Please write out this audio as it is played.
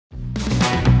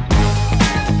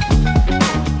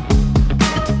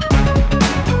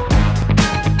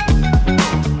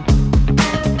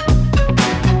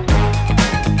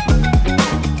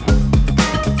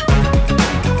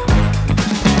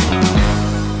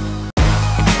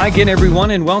Hi again,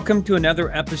 everyone, and welcome to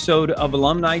another episode of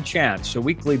Alumni Chats, a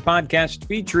weekly podcast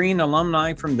featuring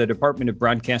alumni from the Department of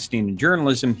Broadcasting and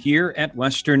Journalism here at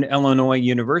Western Illinois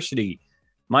University.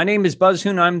 My name is Buzz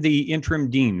Hoon. I'm the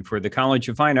interim dean for the College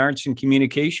of Fine Arts and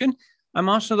Communication. I'm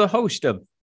also the host of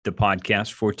the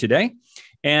podcast for today,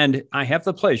 and I have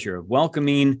the pleasure of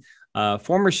welcoming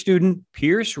former student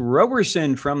Pierce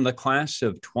Roberson from the class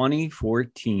of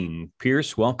 2014.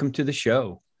 Pierce, welcome to the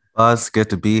show. It's good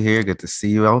to be here. Good to see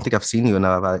you. I don't think I've seen you in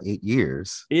about 8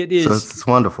 years. It is. So it's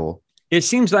wonderful. It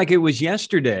seems like it was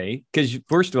yesterday because,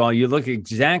 first of all, you look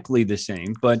exactly the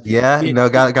same. But yeah,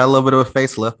 got a little bit of a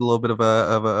facelift, a little bit of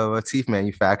a teeth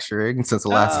manufacturing since the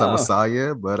last time I saw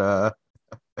you. But well,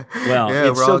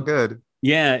 yeah, we're all good.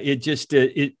 Yeah, it just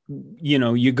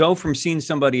you go from seeing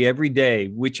somebody every day,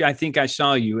 which I think I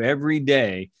saw you every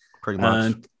day, pretty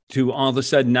much. To all of a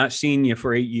sudden not seeing you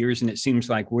for 8 years. And it seems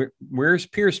like, where's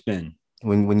Pierce been?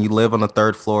 When you live on the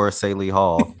third floor of Saley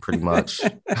Hall, pretty much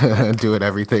doing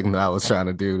everything that I was trying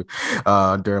to do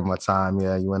during my time.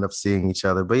 Yeah, you end up seeing each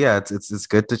other. But yeah, it's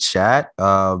good to chat.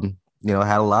 Had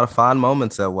a lot of fun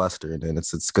moments at Western, and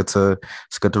it's good to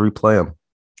replay them.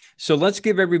 So let's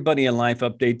give everybody a life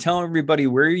update. Tell everybody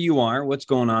where you are, what's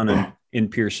going on in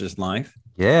Pierce's life.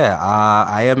 Yeah,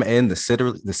 I am in the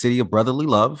city of brotherly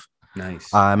love.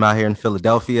 Nice. I'm out here in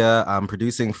Philadelphia. I'm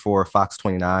producing for Fox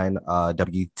 29,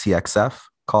 WTXF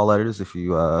call letters. If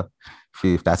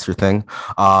that's your thing.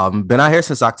 Been out here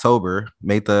since October.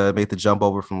 Made the jump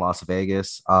over from Las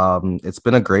Vegas. It's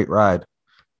been a great ride.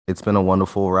 It's been a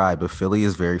wonderful ride. But Philly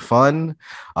is very fun.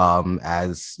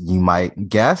 As you might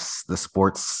guess, the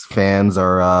sports fans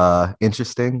are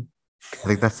interesting. I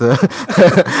think that's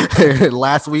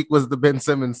last week was the Ben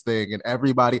Simmons thing, and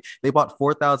they bought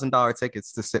 $4,000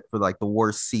 tickets to sit for like the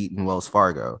worst seat in Wells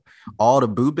Fargo, all to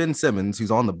boo Ben Simmons, who's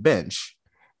on the bench,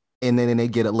 and then they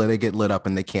get lit up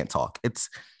and they can't talk. It's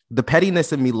the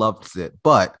pettiness in me loves it,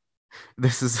 but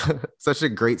this is such a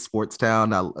great sports town.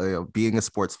 Being a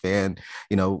sports fan,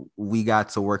 we got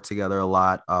to work together a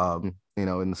lot.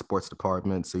 In the sports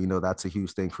department. So, that's a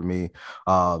huge thing for me.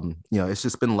 It's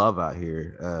just been love out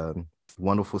here.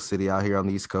 Wonderful city out here on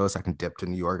the East Coast. I can dip to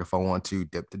New York if I want to,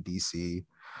 dip to DC.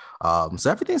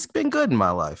 So everything's been good in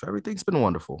my life. Everything's been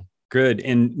wonderful. Good.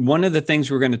 And one of the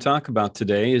things we're going to talk about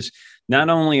today is not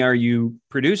only are you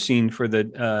producing for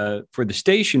the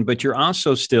station, but you're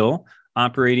also still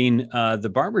operating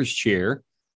the Barber's Chair,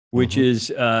 which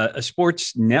is a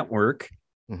sports network.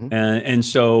 Mm-hmm. And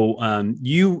so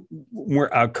you were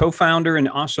a co-founder and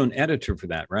also an editor for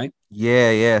that, right?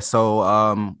 Yeah.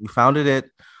 So we founded it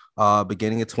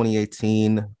beginning of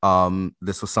 2018.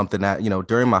 This was something that,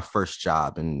 during my first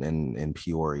job in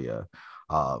Peoria.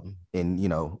 We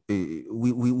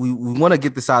want to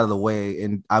get this out of the way.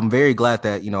 And I'm very glad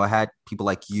that, I had people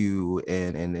like you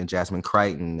and Jasmine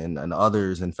Crichton and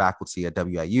others and faculty at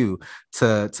WIU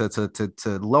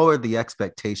to lower the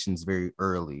expectations very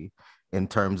early in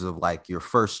terms of like your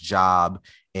first job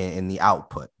and the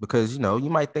output, because, you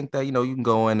might think that, you can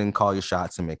go in and call your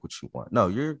shots and make what you want. No,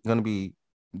 you're going to be,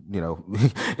 it's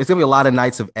going to be a lot of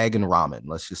nights of egg and ramen.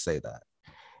 Let's just say that.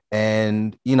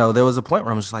 And, there was a point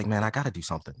where I was just like, man, I got to do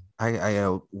something.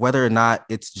 I whether or not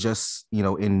it's just,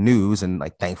 in news, and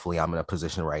like, thankfully I'm in a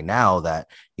position right now that,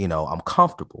 I'm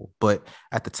comfortable. But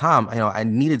at the time, I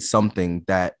needed something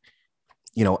that,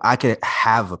 I could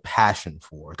have a passion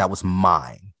for that was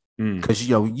mine. Because,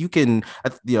 you can,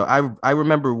 I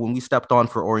remember when we stepped on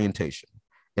for orientation,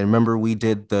 and remember we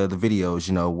did the videos,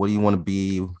 what do you want to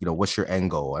be? What's your end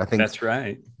goal? And I think that's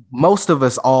right. Most of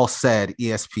us all said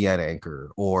ESPN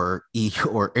anchor or E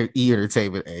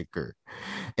entertainment anchor.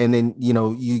 And then,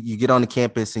 you get on the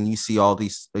campus and you see all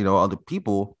these, other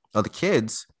people, other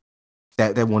kids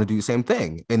that want to do the same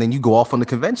thing. And then you go off on the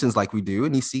conventions like we do,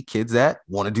 and you see kids that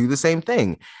want to do the same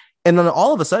thing. And then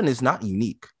all of a sudden it's not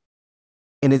unique.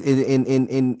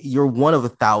 And you're one of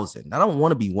 1,000. I don't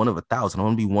want to be one of 1,000. I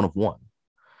want to be one of one.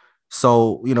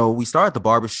 So, we started the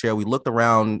Barber's Chair. We looked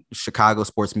around Chicago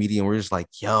sports media and we're just like,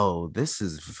 yo, this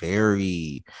is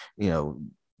very,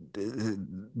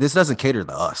 this doesn't cater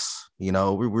to us.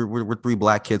 We're three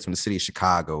Black kids from the city of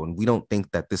Chicago, and we don't think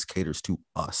that this caters to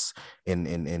us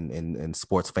and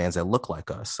sports fans that look like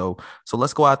us. So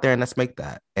let's go out there and let's make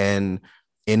that. And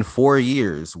in 4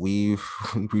 years, we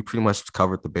pretty much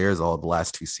covered the Bears all the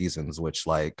last 2 seasons, which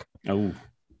I'm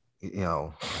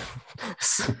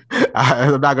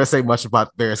not gonna say much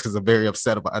about the Bears because I'm very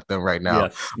upset about them right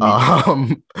now.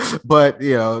 Yes, but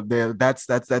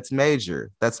that's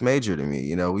major. That's major to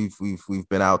me. We've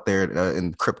been out there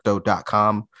in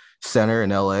crypto.com center in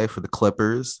LA for the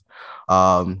Clippers.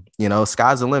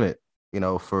 Sky's the limit.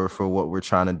 for what we're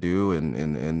trying to do.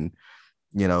 And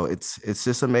it's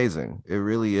just amazing. It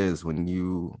really is when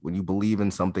you believe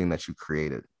in something that you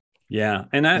created. Yeah.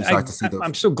 And You start to see those.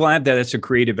 I'm so glad that it's a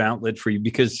creative outlet for you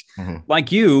because Mhm.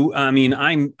 like you, I mean,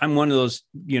 I'm one of those,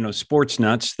 sports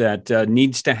nuts that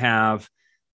needs to have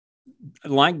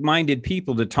like-minded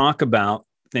people to talk about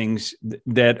things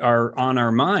that are on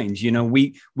our minds.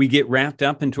 We get wrapped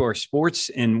up into our sports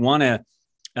and want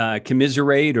to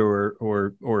commiserate or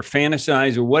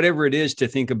fantasize or whatever it is to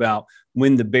think about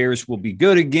when the Bears will be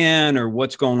good again or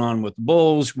what's going on with the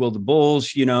Bulls. Will the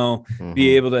Bulls,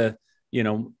 be able to,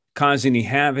 cause any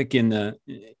havoc in the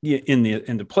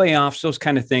playoffs? Those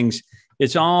kind of things.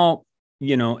 It's all,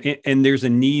 and there's a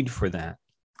need for that.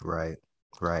 Right.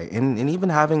 Right. And even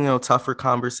having, tougher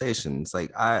conversations.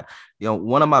 Like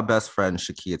one of my best friends,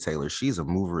 Shakia Taylor, she's a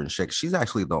mover and shaker. She's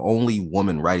actually the only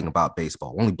woman writing about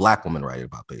baseball, only Black woman writing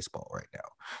about baseball right now.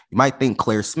 You might think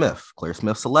Claire Smith. Claire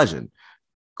Smith's a legend.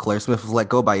 Claire Smith was let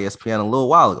go by ESPN a little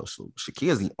while ago. So Shakia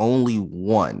is the only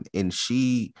one, and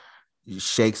she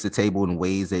shakes the table in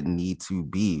ways that need to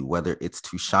be, whether it's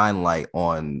to shine light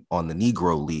on the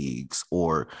Negro leagues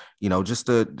or just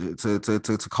to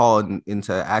call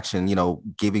into action,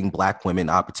 giving Black women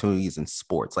opportunities in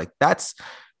sports. Like that's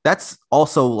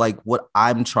also like what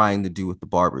I'm trying to do with the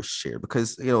Barbers Share,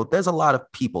 because there's a lot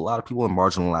of people in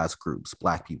marginalized groups,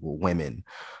 Black people, women,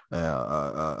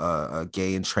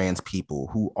 gay and trans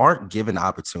people who aren't given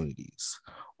opportunities.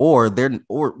 Or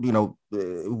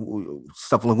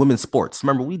stuff like women's sports.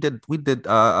 Remember, we did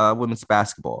women's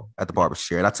basketball at the Barber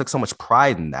Share, and I took so much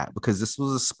pride in that because this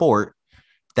was a sport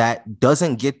that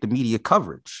doesn't get the media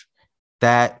coverage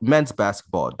that men's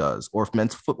basketball does, or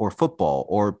football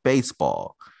or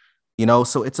baseball.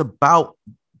 So it's about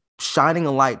shining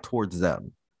a light towards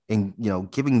them and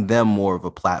giving them more of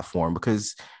a platform,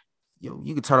 because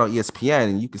you can turn on ESPN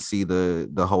and you can see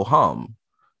the whole hum.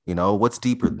 What's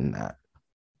deeper than that?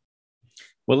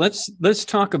 Well, let's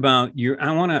talk about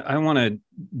I want to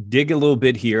dig a little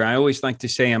bit here. I always like to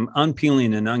say I'm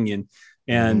unpeeling an onion,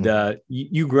 and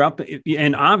you grew up,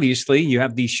 and obviously you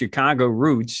have these Chicago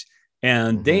roots,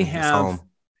 and they have,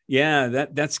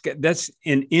 that's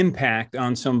an impact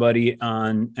on somebody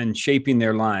and shaping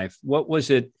their life. What was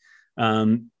it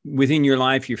within your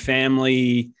life, your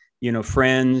family,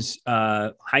 friends,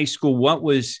 high school?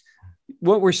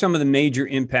 What were some of the major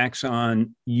impacts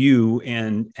on you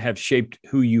and have shaped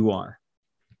who you are?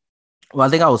 Well, I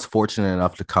think I was fortunate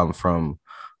enough to come from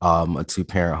a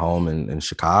two-parent home in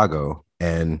Chicago.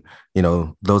 And,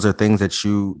 those are things that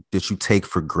you take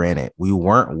for granted. We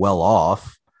weren't well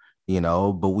off,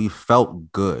 but we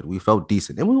felt good. We felt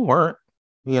decent, and we weren't,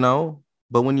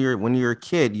 but when you're a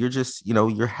kid, you're just,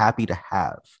 you're happy to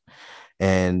have.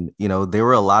 And, there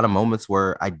were a lot of moments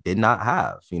where I did not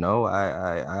have,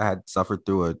 I had suffered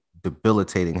through a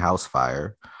debilitating house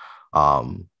fire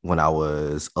when I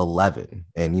was 11.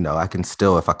 And, I can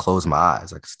still, if I close my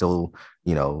eyes, I can still,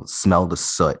 smell the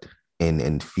soot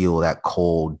and feel that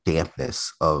cold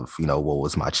dampness of, what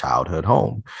was my childhood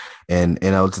home. And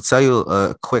to tell you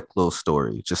a quick little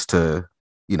story, just to,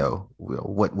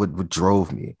 what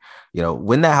drove me,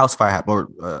 when that house fire happened,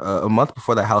 or a month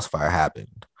before that house fire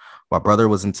happened, my brother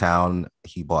was in town.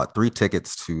 He bought 3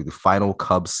 tickets to the final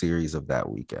Cubs series of that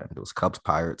weekend. It was Cubs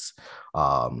Pirates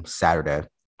Saturday.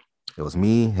 It was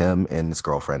me, him, and his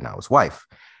girlfriend, now his wife.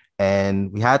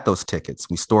 And we had those tickets.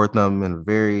 We stored them in a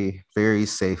very, very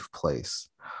safe place.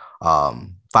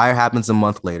 Fire happens a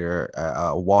month later.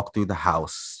 I walk through the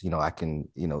house. I can,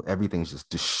 everything's just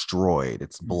destroyed.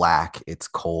 It's black. It's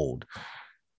cold.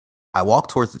 I walk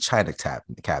towards the china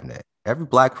cabinet. Every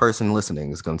Black person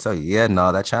listening is going to tell you, yeah,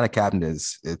 no, that china cabinet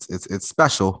it's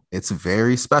special. It's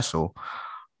very special.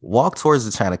 Walk towards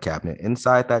the china cabinet.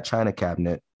 Inside that china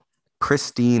cabinet,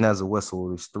 pristine as a whistle,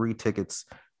 there's 3 tickets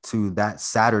to that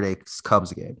Saturday's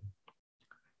Cubs game.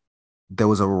 There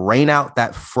was a rain out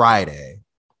that Friday,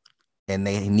 and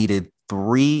they needed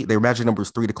 3. Their magic number was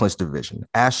 3 to clinch the division.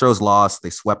 Astros lost. They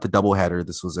swept the doubleheader.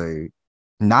 This was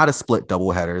not a split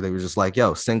doubleheader. They were just like,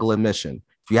 yo, single admission.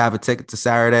 If you have a ticket to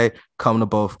Saturday, come to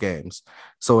both games.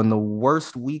 So in the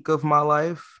worst week of my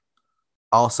life,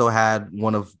 I also had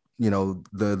one of,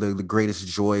 the greatest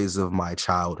joys of my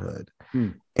childhood.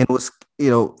 And it was,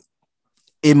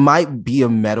 it might be a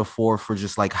metaphor for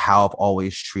just like how I've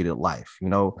always treated life.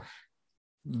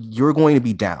 You're going to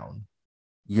be down.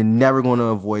 You're never going to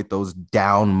avoid those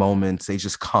down moments. They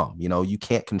just come. You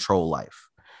can't control life.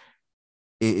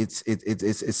 It's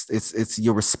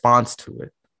your response to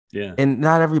it. Yeah. And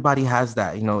not everybody has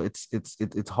that.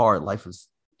 It's hard. Life is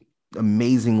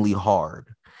amazingly hard.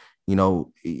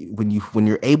 when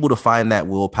you're able to find that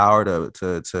willpower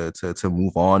to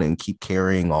move on and keep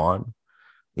carrying on,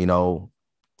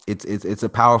 it's a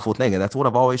powerful thing. And that's what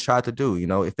I've always tried to do.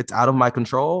 If it's out of my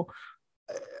control,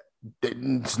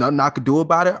 it's nothing I could do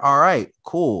about it. All right,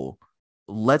 cool.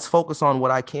 Let's focus on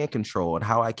what I can control and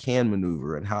how I can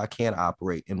maneuver and how I can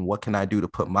operate and what can I do to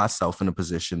put myself in a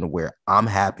position where I'm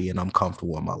happy and I'm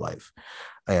comfortable in my life.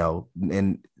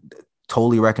 And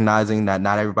totally recognizing that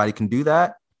not everybody can do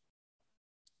that.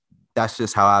 That's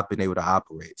just how I've been able to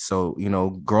operate. So,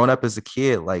 growing up as a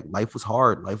kid, like, life was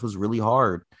hard. Life was really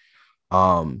hard.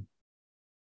 You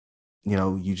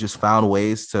just found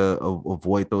ways to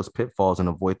avoid those pitfalls and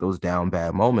avoid those down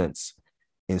bad moments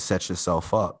and set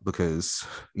yourself up, because,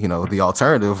 the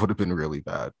alternative would have been really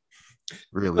bad.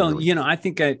 Really bad. I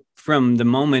think from the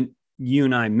moment you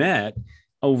and I met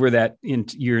over that in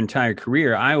your entire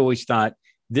career, I always thought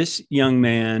this young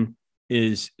man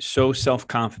is so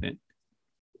self-confident.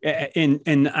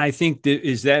 And I think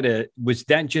was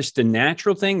that just a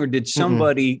natural thing, or did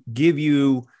somebody give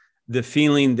you the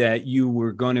feeling that you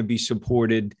were going to be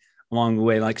supported along the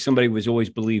way? Like somebody was always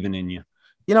believing in you?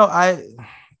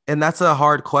 And that's a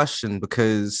hard question,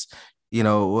 because,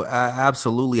 I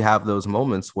absolutely have those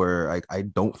moments where I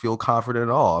don't feel confident at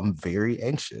all. I'm very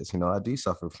anxious. I do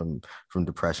suffer from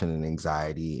depression and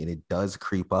anxiety, and it does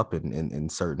creep up in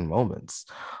certain moments.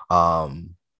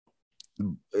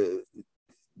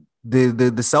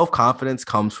 The self-confidence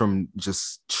comes from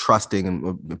just trusting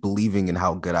and believing in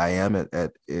how good I am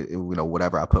at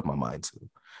whatever I put my mind to.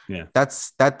 Yeah.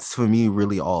 That's for me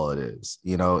really all it is.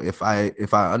 If I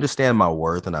understand my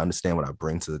worth and I understand what I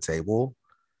bring to the table,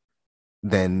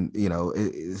 then,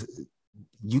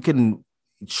 you can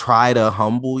try to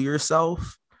humble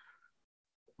yourself,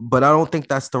 but I don't think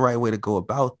that's the right way to go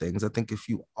about things. I think if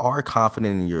you are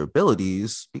confident in your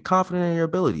abilities, be confident in your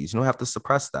abilities. You don't have to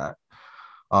suppress that.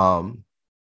 I've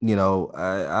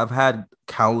had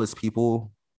countless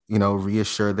people,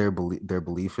 reassure their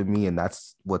belief in me, and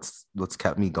that's what's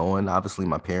kept me going. Obviously,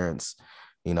 my parents,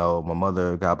 my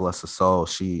mother, God bless her soul,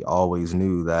 she always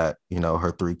knew that,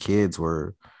 her 3 kids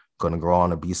were going to grow on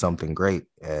to be something great.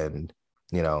 And,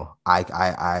 I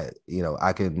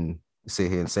can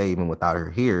sit here and say, even without her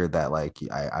here, that, like,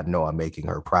 I know I'm making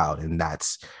her proud, and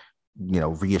that's,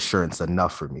 reassurance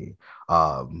enough for me.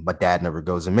 My dad never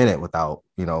goes a minute without,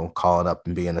 calling up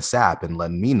and being a sap and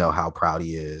letting me know how proud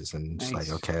he is. And just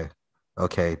nice. Like,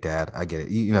 okay, Dad, I get it.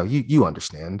 You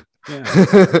understand. Yeah.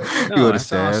 You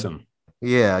understand. That's awesome.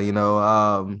 Yeah. I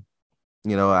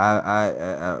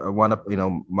want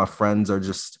to, my friends are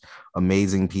just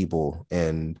amazing people.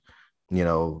 And,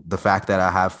 the fact that I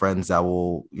have friends that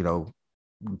will,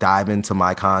 dive into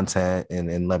my content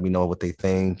and let me know what they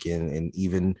think, and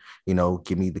even,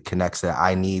 give me the connects that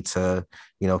I need to,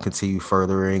 continue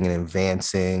furthering and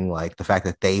advancing. Like, the fact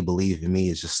that they believe in me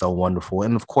is just so wonderful.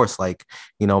 And of course, like,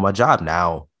 my job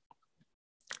now,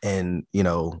 and, I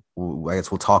guess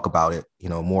we'll talk about it,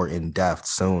 more in depth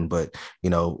soon, but,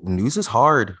 news is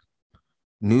hard.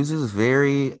 News is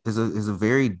a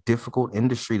very difficult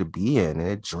industry to be in, and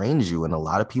it drains you. And a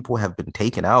lot of people have been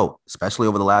taken out, especially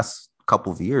over the last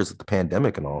couple of years with the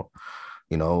pandemic and all,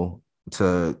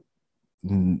 to,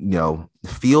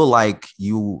 feel like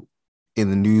you in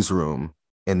the newsroom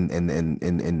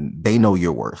and they know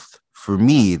your worth. For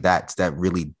me, that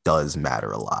really does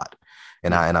matter a lot.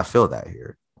 And I feel that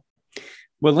here.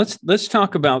 Well, let's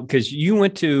talk about, because you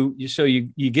went to, so you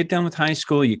get done with high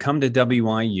school, you come to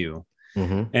WIU.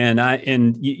 Mm-hmm. And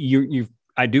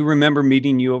I do remember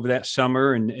meeting you over that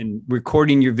summer and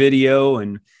recording your video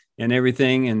and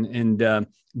everything.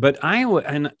 But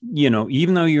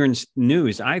even though you're in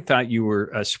news, I thought you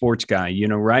were a sports guy,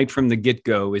 right from the get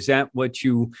go. Is that what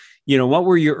what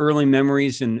were your early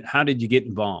memories and how did you get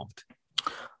involved?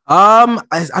 I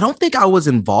don't think I was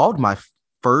involved my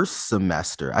first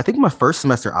semester. I think my first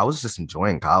semester, I was just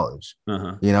enjoying college.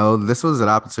 Uh-huh. This was an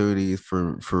opportunity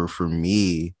for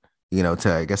me,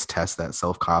 to, I guess, test that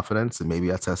self-confidence. And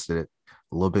maybe I tested it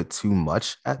a little bit too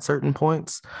much at certain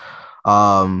points.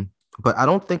 But I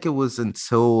don't think it was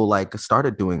until, like, I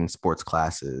started doing sports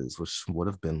classes, which would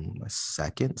have been my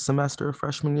second semester of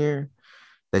freshman year,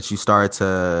 that you start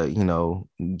to,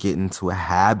 get into a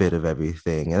habit of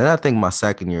everything. And then I think my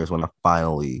second year is when I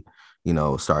finally,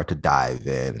 started to dive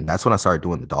in. And that's when I started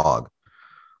doing the dog.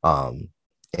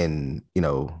 And,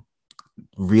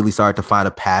 really started to find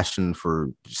a passion for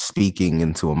speaking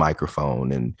into a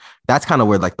microphone. And that's kind of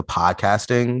where, like, the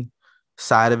podcasting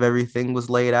side of everything was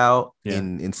laid out. Yeah.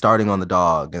 in starting on the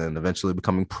dog, and then eventually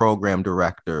becoming program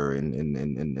director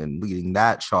and leading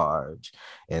that charge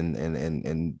and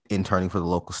interning for the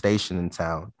local station in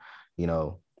town.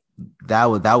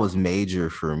 that was major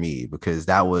for me, because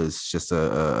that was just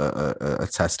a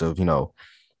test of,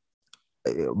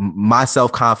 my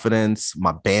self-confidence,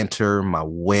 my banter, my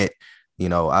wit.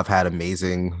 I've had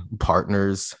amazing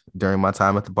partners during my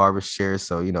time at the barber chair.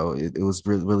 So, it was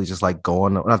really just like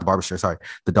not the barber chair, sorry,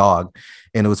 the dog.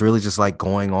 And it was really just like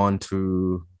going on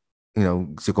to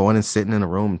going and sitting in a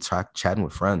room, chatting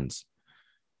with friends.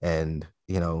 And,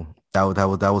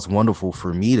 that was wonderful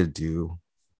for me to do.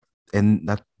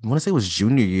 And I want to say it was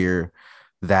junior year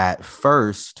that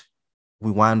first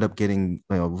we wound up getting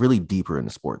really deeper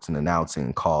into sports and announcing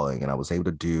and calling, and I was able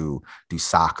to do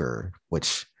soccer,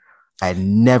 which I had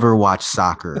never watched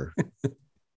soccer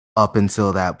up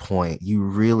until that point. You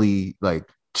really like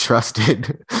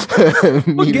trusted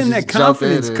well, again, that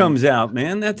confidence comes out,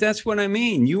 man. That's what I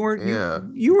mean. You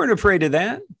weren't afraid of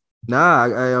that.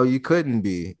 Nah, you couldn't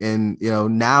be. And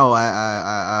now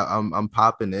I'm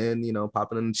popping in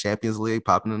the Champions League,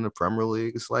 popping in the Premier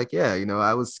League. It's like, yeah,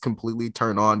 I was completely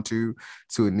turned on to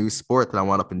a new sport that I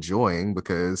wound up enjoying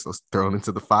because I was thrown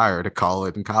into the fire to call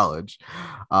it in college.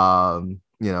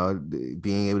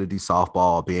 Being able to do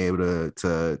softball, being able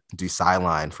to do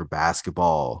sideline for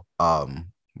basketball.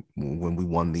 When we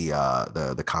won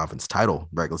the conference title,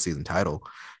 regular season title,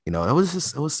 it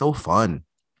was so fun.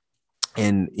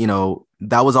 And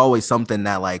that was always something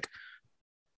that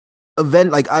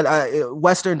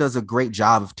Western does a great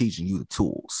job of teaching you the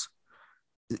tools.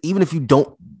 Even if you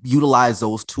don't utilize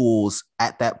those tools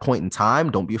at that point in time,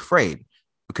 don't be afraid,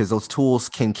 because those tools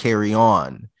can carry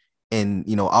on. And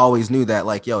I always knew that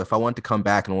if I want to come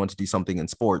back and I want to do something in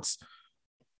sports,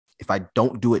 if I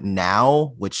don't do it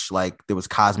now, which there was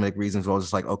cosmetic reasons, I was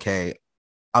just like, okay,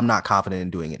 I'm not confident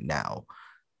in doing it now.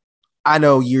 I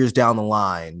know years down the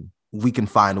line, we can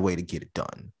find a way to get it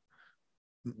done.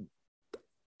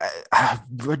 I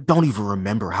don't even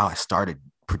remember how I started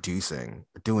producing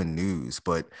or doing news,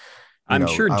 but I'm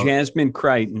sure Jasmine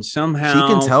Crichton somehow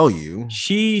she can tell you.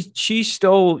 She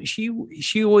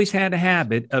always had a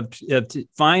habit of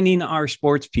finding our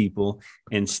sports people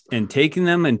and taking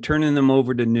them and turning them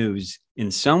over to news.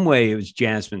 In some way, it was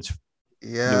Jasmine's.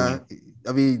 Yeah.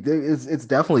 I mean, it's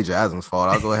definitely Jasmine's fault.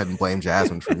 I'll go ahead and blame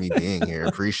Jasmine for me being here.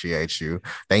 Appreciate you.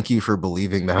 Thank you for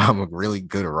believing that I'm a really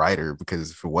good writer,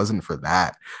 because if it wasn't for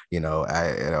that,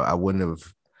 I wouldn't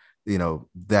have,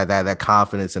 that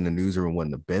confidence in the newsroom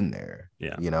wouldn't have been there.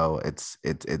 Yeah.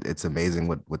 It's amazing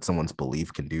what someone's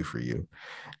belief can do for you.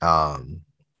 And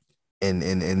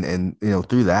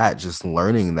through that, just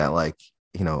learning that I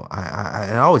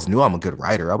always knew I'm a good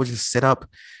writer. I would just sit up,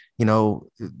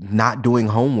 not doing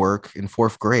homework in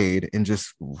fourth grade and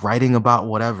just writing about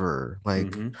whatever.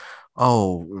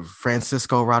 Oh,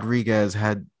 Francisco Rodriguez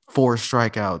had 4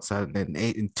 strikeouts and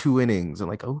 8 in 2 innings.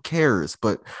 And who cares?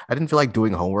 But I didn't feel like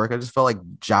doing homework. I just felt like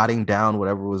jotting down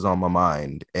whatever was on my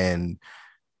mind. And,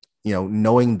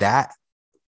 knowing that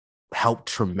helped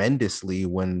tremendously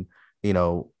when,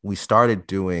 we started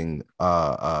doing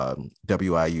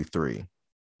WIU3.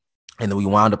 And then we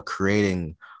wound up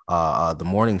creating the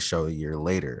morning show a year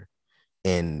later.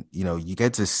 And you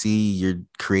get to see your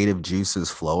creative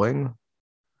juices flowing.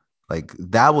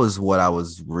 That was what I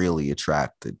was really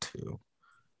attracted to,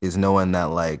 is knowing that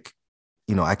I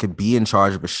could be in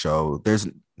charge of a show. There's,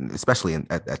 especially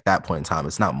at that point in time,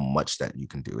 it's not much that you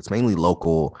can do. It's mainly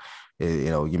local.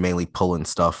 You're mainly pulling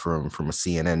stuff from a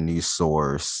CNN news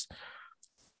source.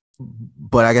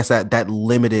 But I guess that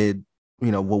limited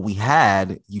what we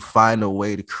had, you find a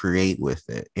way to create with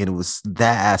it. And it was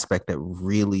that aspect that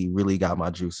really, really got my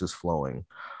juices flowing.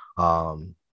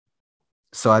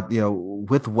 So I,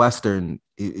 with Western,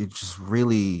 it just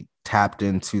really tapped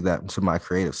to my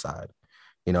creative side.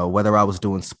 Whether I was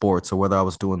doing sports or whether I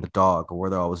was doing the dog or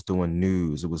whether I was doing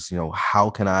news, it was, how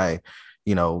can I,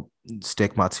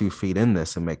 stick my 2 feet in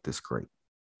this and make this great?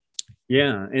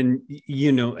 Yeah. And,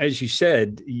 as you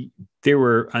said, there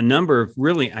were a number of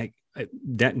really,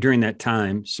 that during that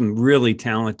time, some really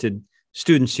talented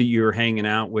students that you were hanging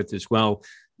out with as well.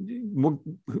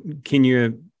 Can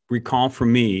you recall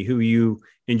from me who you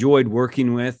enjoyed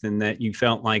working with and that you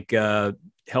felt like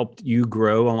helped you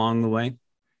grow along the way?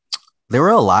 There were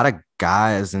a lot of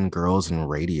guys and girls in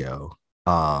radio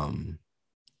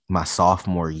my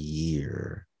sophomore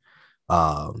year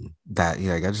that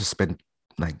I just spent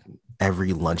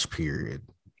every lunch period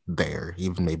there,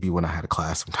 even maybe when I had a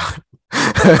class sometime.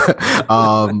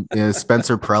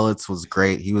 Spencer Prelitz was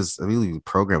great. He was really the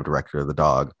program director of the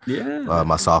dog. Yeah.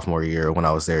 My sophomore year when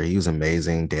I was there, he was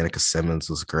amazing. Danica Simmons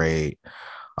was great.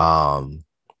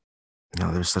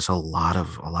 There's such a lot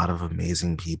of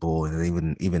amazing people,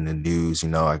 and even the news.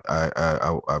 I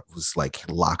was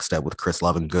lockstep with Chris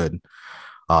Lovingood.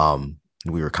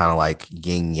 We were kind of like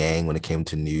yin yang when it came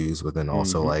to news, but then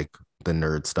also Mm-hmm. like the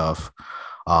nerd stuff.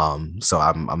 So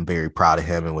I'm very proud of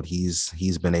him and what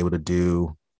he's been able to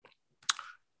do.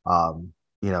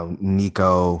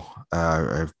 Nico,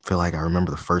 I feel like I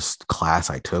remember the first class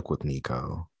I took with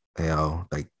Nico.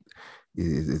 Like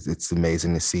it's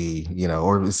amazing to see,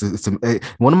 or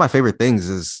one of my favorite things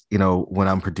is, when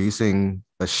I'm producing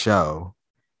a show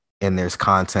and there's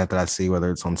content that I see,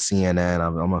 whether it's on CNN,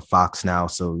 I'm a Fox now.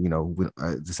 So,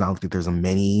 it's not like there's a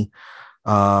many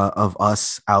of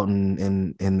us out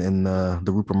in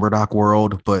the Rupert Murdoch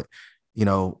world, but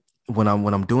when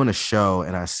I'm doing a show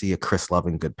and I see a Chris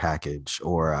Lovingood package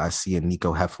or I see a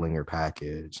Nico Hefflinger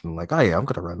package, I'm like, oh yeah, I'm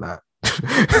gonna run that.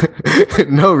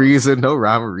 No reason, no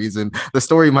rhyme or reason. The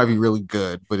story might be really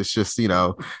good, but it's just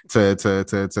to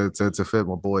fit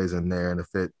my boys in there and to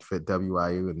fit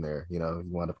WIU in there. You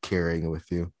wind up carrying it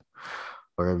with you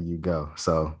wherever you go.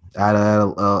 So I had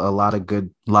a lot of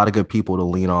good people to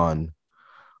lean on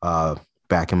uh,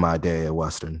 back in my day at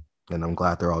Western, and I'm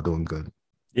glad they're all doing good.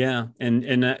 Yeah,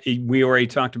 and we already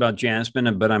talked about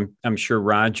Jasmine, but I'm sure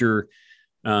Roger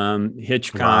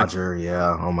Hitchcock. Roger,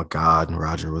 yeah. Oh my God,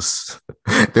 Roger was.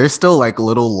 There's still like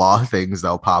little law things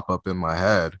that'll pop up in my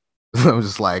head. I'm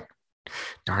just like,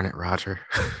 darn it, Roger.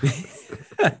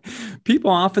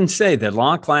 People often say that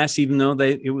law class, even though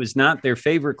it was not their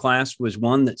favorite class, was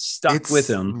one that stuck with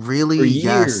them really for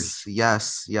years.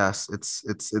 yes.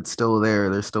 It's still there.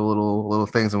 There's still little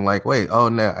things. I'm like, wait, oh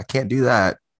no, I can't do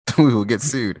that. We will get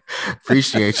sued.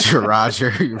 Appreciate you,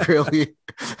 Roger. You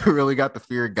really got the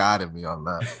fear of God in me on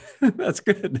that. That's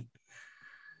good.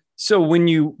 So when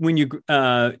you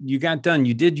got done,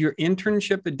 you did your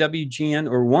internship at WGN,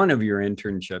 or one of your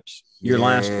internships, your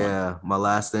last one. Yeah, my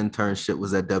last internship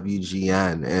was at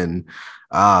WGN, and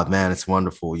man, it's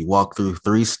wonderful. You walk through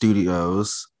 3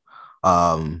 studios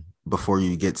before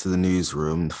you get to the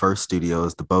newsroom. The first studio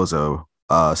is the Bozo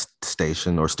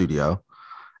station or studio.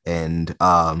 And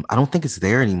I don't think it's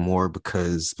there anymore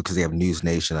because they have News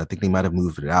Nation. I think they might have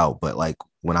moved it out. But like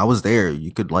when I was there,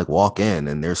 you could like walk in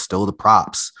and there's still the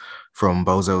props from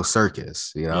Bozo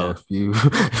Circus. Yeah. If you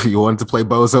if you wanted to play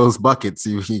Bozo's buckets,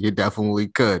 you definitely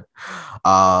could.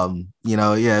 Yeah,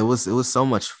 it was so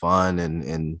much fun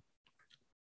and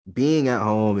being at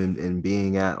home and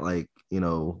being at like,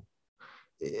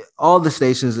 all the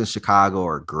stations in Chicago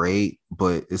are great,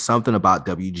 but it's something about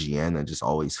WGN that just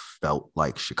always felt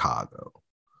like Chicago.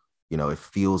 It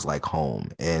feels like home.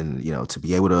 And, to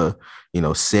be able to,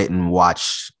 sit and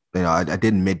watch, I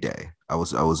did midday. I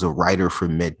was a writer for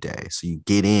midday. So you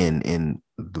get in and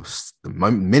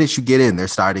the minute you get in, they're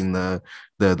starting the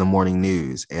morning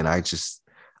news. And I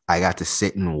got to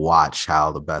sit and watch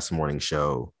how the best morning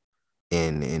show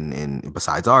in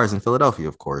besides ours in Philadelphia,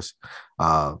 of course,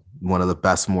 one of the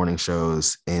best morning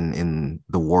shows in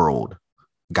the world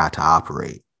got to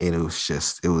operate. And it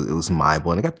was mind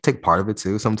blowing. I got to take part of it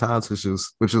too sometimes,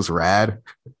 which was rad.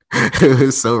 It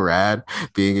was so rad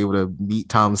being able to meet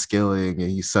Tom Skilling,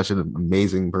 and he's such an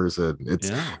amazing person.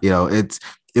 It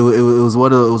was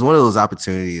one of those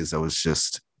opportunities that was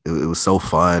just it was so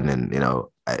fun. And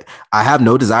I have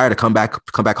no desire to come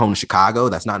back home to Chicago.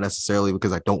 That's not necessarily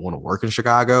because I don't want to work in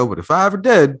Chicago, but if I ever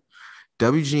did,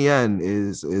 WGN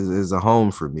is a home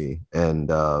for me, and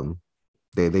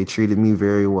they treated me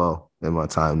very well in my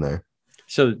time there.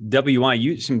 So some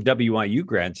WIU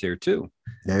grads there too.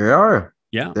 There are.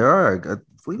 Yeah. There are. I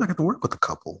believe I got to work with a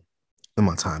couple in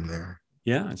my time there.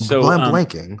 Yeah. So I'm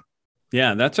blanking.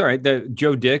 Yeah, that's all right.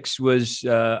 Joe Dix was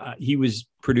he was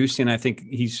producing. I think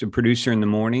he's a producer in the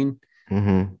morning.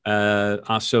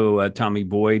 Mm-hmm. Also Tommy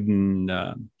Boyd, and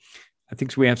I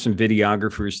think we have some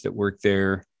videographers that work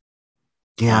there.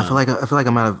 Yeah, I feel like I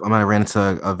might have ran into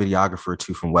a videographer or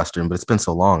two from Western, but it's been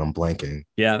so long, I'm blanking.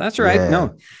 Yeah, that's right. Yeah.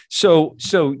 No, so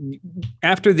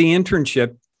after the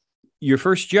internship, your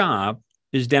first job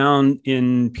is down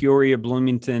in Peoria,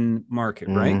 Bloomington market,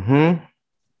 right? Mm-hmm.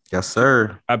 Yes,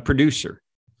 sir. A producer.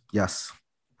 Yes,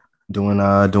 doing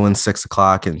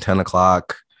 6:00 and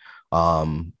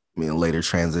 10:00. Later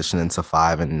transition into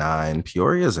 5 and 9.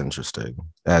 Peoria is interesting.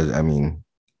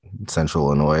 Central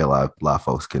Illinois, a lot of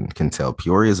folks can tell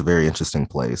Peoria is a very interesting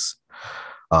place.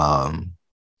 But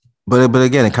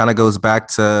again, it kind of goes back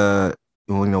to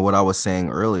what I was saying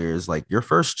earlier is like your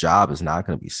first job is not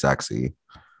going to be sexy.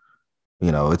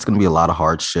 It's going to be a lot of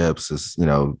hardships. It's,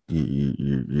 you're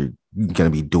going to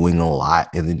be doing a lot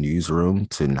in the newsroom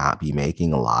to not be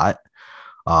making a lot.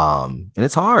 And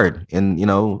it's hard. And,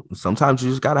 sometimes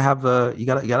you just got to have you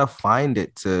got to find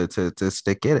it to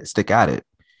stick at it.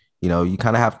 You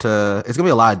kind of have to, it's gonna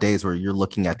be a lot of days where you're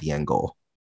looking at the end goal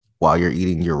while you're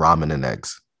eating your ramen and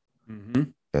eggs. Mm-hmm.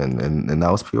 and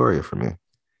that was Peoria for me.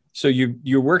 So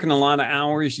you're working a lot of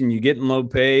hours and you're getting low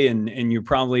pay and you're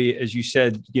probably, as you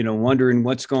said, wondering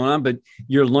what's going on, but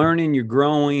you're learning, you're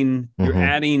growing, you're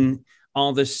adding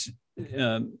all this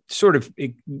sort of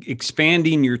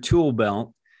expanding your tool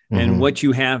belt and what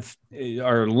you have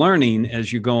are learning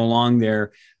as you go along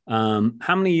there.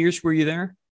 How many years were you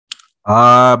there?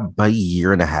 About a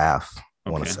year and a half,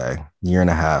 I want to say. Year and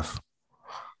a half.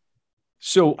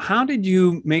 So how did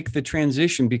you make the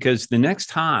transition? Because the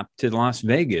next hop to Las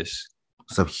Vegas.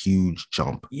 It's a huge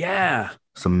jump. Yeah.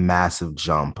 It's a massive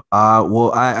jump.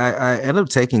 Well, I ended up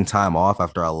taking time off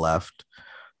after I left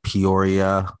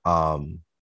Peoria. It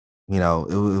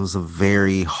was a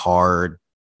very hard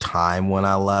time when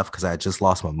I left because I had just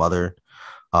lost my mother.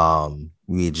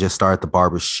 We had just started the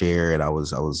barber's chair, and I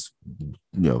was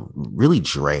really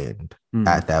drained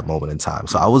at that moment in time.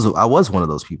 So I was one of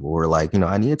those people who were like,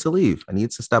 I needed to leave. I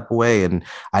needed to step away. And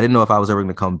I didn't know if I was ever going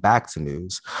to come back to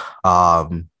news.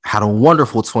 Had a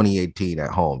wonderful 2018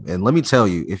 at home. And let me tell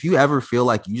you, if you ever feel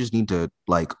like you just need to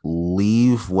like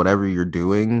leave whatever you're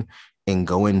doing and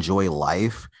go enjoy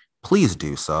life, please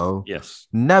do so. Yes.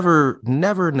 Never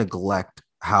neglect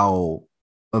how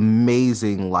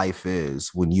amazing life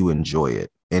is when you enjoy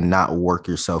it and not work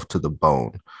yourself to the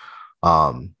bone.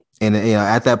 And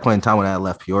at that point in time when I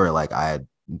left Peoria, like I had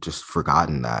just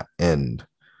forgotten that. And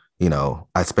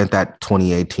I spent that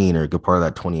 2018 or a good part of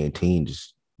that 2018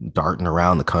 just darting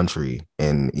around the country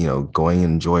and going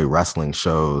and enjoy wrestling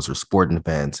shows or sporting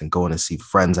events and going to see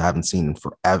friends I haven't seen in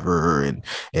forever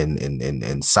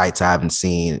and sites I haven't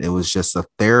seen. It was just a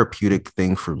therapeutic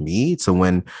thing for me. So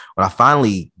when I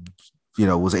finally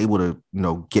was able to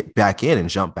get back in and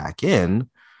jump back in,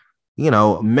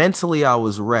 mentally I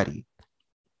was ready.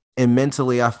 And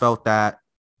mentally I felt that,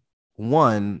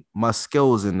 one, my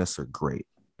skills in this are great.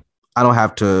 I don't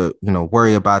have to,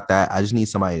 worry about that. I just need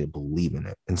somebody to believe in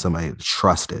it and somebody to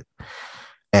trust it.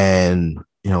 And,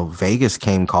 Vegas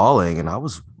came calling, and I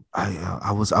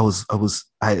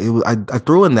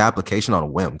threw in the application on a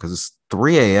whim because it's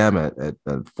 3 a.m. at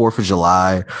 4th of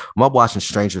July. I'm up watching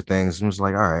Stranger Things and was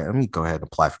like, all right, let me go ahead and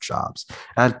apply for jobs.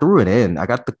 And I threw it in. I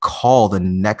got the call the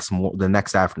next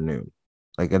afternoon.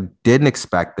 Like I didn't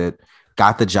expect it.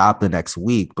 Got the job the next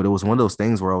week, but it was one of those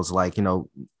things where I was like, I'm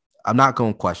not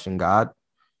going to question God.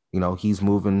 He's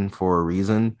moving for a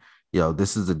reason.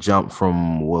 This is a jump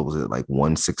from, what was it, like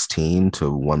 116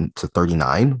 to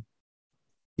 39.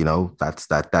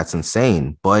 That's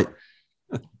insane. But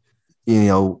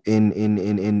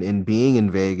in being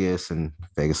in Vegas, and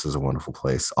Vegas is a wonderful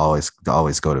place. Always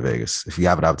go to Vegas. If you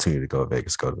have an opportunity to go to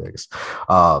Vegas, go to Vegas.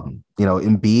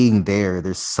 In being there,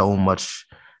 there's so much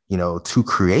to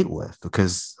create with,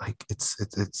 because like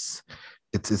it's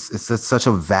such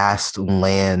a vast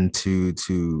land to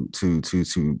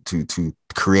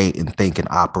create and think and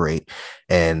operate.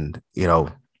 And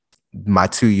my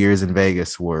 2 years in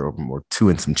Vegas were 2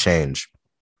 and some change.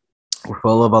 We're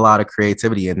full of a lot of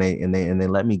creativity, and they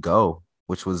let me go,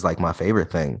 which was like my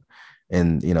favorite thing.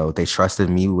 And they trusted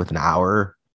me with an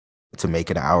hour to make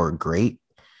an hour great,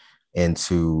 and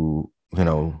to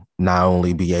not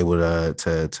only be able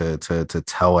to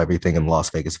tell everything in Las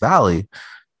Vegas Valley,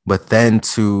 but then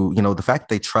to the fact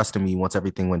that they trusted me once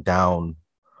everything went down,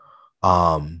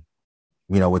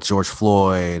 with George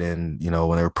Floyd, and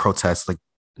when there were protests like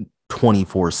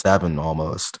 24/7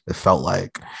 almost, it felt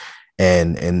like.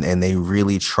 And they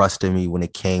really trusted me when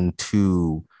it came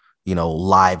to,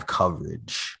 live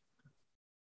coverage.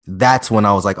 That's when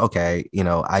I was like, okay,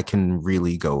 I can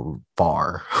really go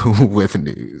far with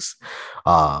news.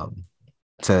 To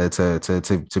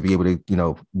be able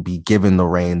to, be given the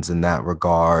reins in that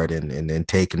regard, and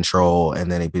take control,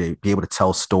 and then be able to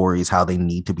tell stories how they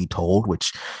need to be told,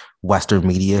 which Western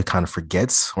media kind of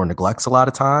forgets or neglects a lot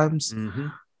of times. Mm-hmm.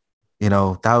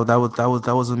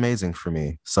 That was amazing for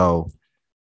me. So,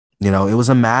 it was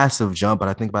a massive jump, but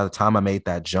I think by the time I made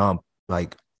that jump,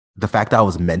 like the fact that I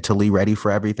was mentally ready for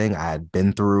everything, I had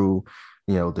been through,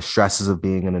 the stresses of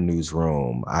being in a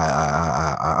newsroom.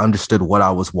 I understood what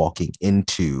I was walking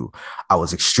into. I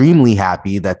was extremely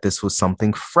happy that this was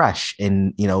something fresh,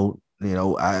 and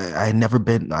I had never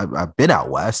been. I've been out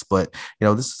west, but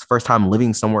this is the first time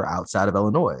living somewhere outside of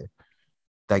Illinois.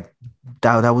 Like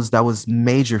that was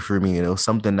major for me.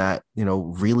 Something that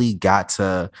really got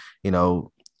to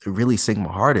really sink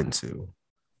my heart into.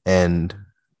 And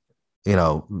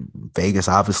Vegas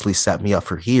obviously set me up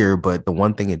for here, but the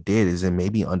one thing it did is it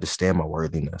made me understand my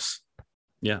worthiness.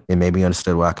 Yeah, it made me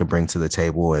understand what I could bring to the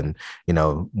table. And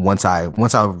once I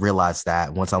realized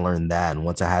that, once I learned that, and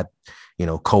once I had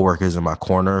coworkers in my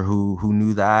corner who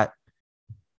knew that,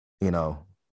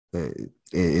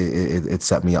 it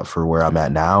set me up for where I'm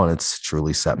at now, and it's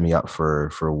truly set me up for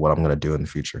what I'm going to do in the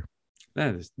future.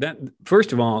 That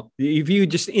first of all, if you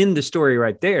just end the story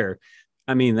right there,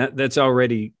 I mean, that's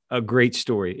already a great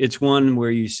story. It's one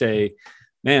where you say,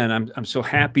 man, I'm so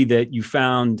happy that you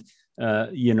found,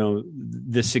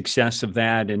 the success of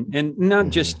that. And not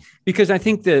just because I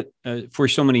think that for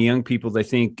so many young people, they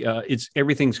think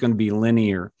everything's going to be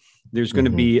linear. There's going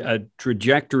to be a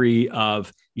trajectory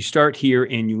of you start here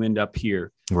and you end up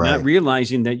here, not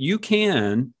realizing that you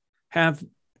can have,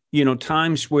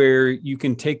 times where you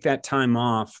can take that time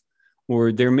off,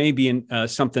 or there may be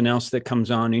something else that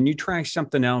comes on and you try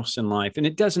something else in life. And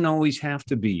it doesn't always have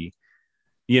to be,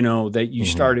 that you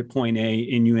start at point A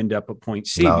and you end up at point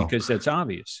C, because that's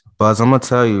obvious. Buzz, I'm going to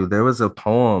tell you, there was a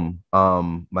poem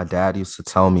my dad used to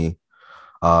tell me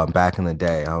back in the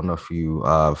day. I don't know if you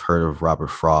have heard of Robert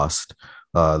Frost,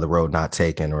 The Road Not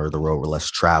Taken, or The Road Less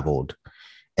Traveled.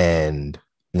 And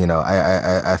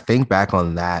I think back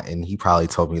on that, and he probably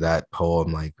told me that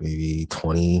poem like maybe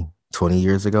 20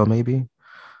 years ago, maybe.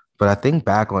 But I think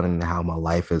back on how my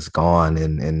life has gone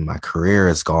and my career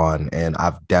has gone, and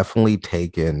I've definitely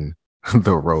taken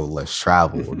the road less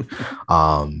traveled.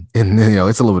 And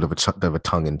it's a little bit of a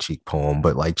tongue-in-cheek poem,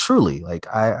 but like truly, like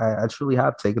I truly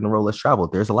have taken the road less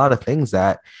traveled. There's a lot of things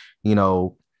that, I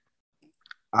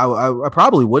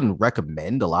probably wouldn't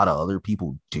recommend a lot of other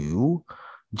people do,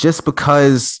 just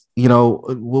because,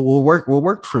 will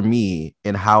work for me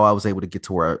and how I was able to get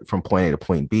to from point A to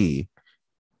point B,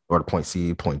 or to point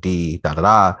C, point D,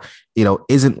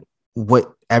 isn't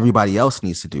what everybody else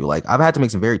needs to do. Like, I've had to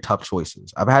make some very tough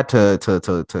choices. I've had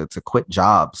to quit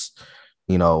jobs,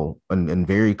 in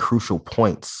very crucial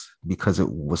points, because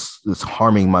it's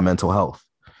harming my mental health.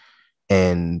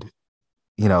 And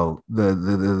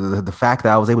the fact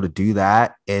that I was able to do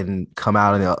that and come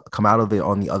out of it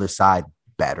on the other side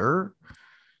better,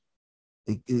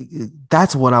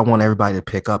 that's what I want everybody to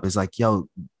pick up, is like, yo,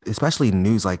 especially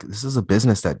news, like, this is a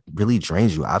business that really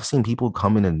drains you. I've seen people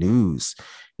come into news,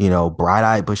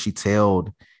 bright-eyed,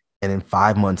 bushy-tailed, and then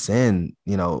 5 months in,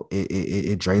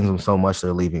 it drains them so much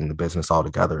they're leaving the business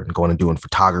altogether and going and doing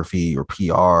photography or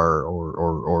PR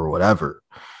or whatever,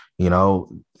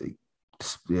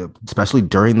 especially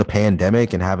during the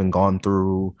pandemic, and having gone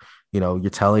through, you're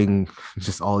telling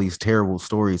just all these terrible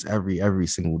stories every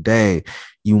single day.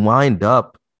 You wind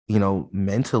up,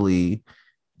 mentally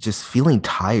just feeling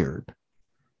tired.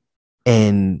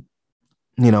 And,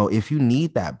 if you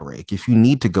need that break, if you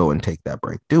need to go and take that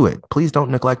break, do it. Please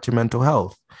don't neglect your mental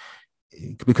health,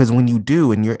 because when you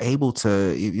do, and you're able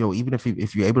to, even if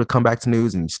you're able to come back to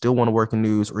news and you still want to work in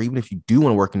news, or even if you do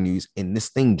want to work in news and this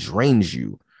thing drains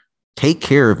you, take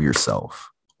care of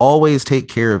yourself. Always take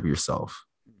care of yourself.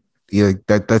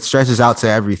 That stretches out to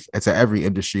every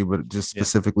industry, but just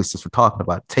specifically, since we're talking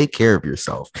about, take care of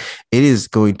yourself. It is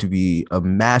going to be a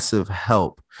massive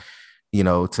help,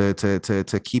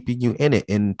 to keeping you in it,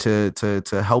 and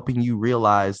to helping you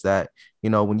realize that,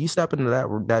 when you step into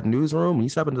that newsroom, when you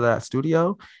step into that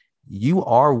studio, you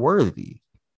are worthy.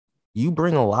 You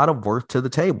bring a lot of worth to the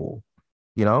table.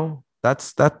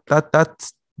 That's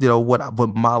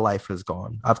what my life has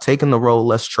gone. I've taken the road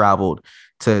less traveled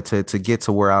to get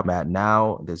to where I'm at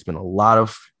now. There's been a lot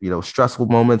of, stressful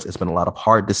moments. It's been a lot of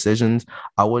hard decisions.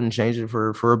 I wouldn't change it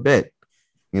for a bit,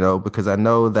 because I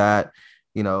know that,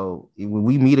 when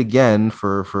we meet again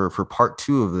for part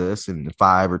 2 of this in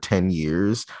 5 or 10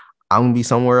 years, I'm gonna be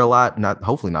somewhere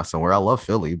hopefully not somewhere. I love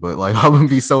Philly, but like, I'm gonna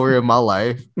be somewhere in my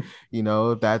life,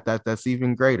 that's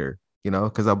even greater,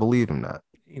 because I believe in that.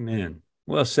 Amen.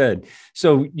 Well said.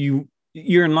 So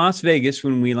you're in Las Vegas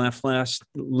when we last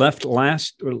left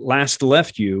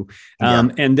you.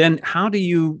 And then how do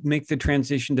you make the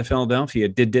transition to Philadelphia?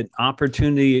 Did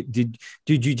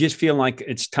you just feel like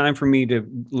it's time for me to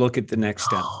look at the next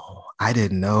step? Oh, I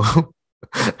didn't know.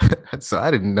 So I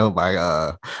didn't know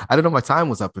my time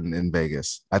was up in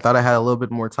Vegas. I thought I had a little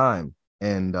bit more time.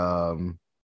 And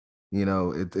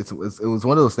it was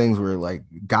one of those things where, like,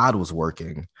 God was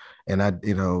working, and I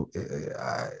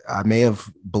may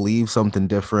have believed something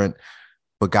different,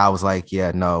 but God was like,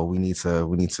 yeah, no, we need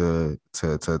to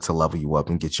level you up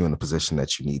and get you in the position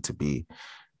that you need to be.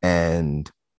 And,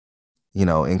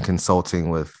 in consulting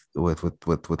with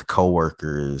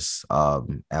coworkers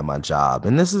at my job.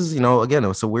 And this is, again, it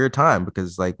was a weird time,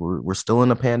 because like we're still in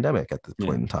a pandemic at this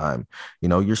point in time.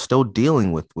 You're still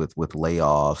dealing with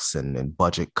layoffs and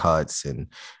budget cuts and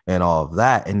all of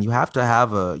that. And you have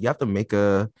to make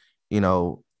a,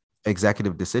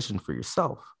 executive decision for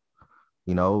yourself.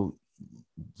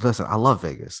 Listen, I love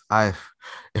Vegas.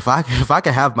 If I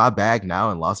could have my bag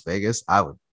now in Las Vegas, I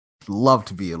would love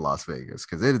to be in Las Vegas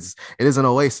because it is an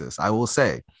oasis, I will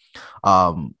say.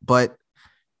 But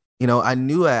I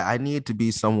knew I needed to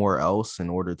be somewhere else in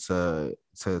order to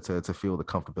feel the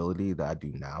comfortability that I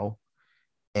do now.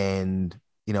 And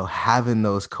having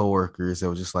those coworkers that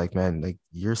were just like, man, like,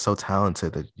 you're so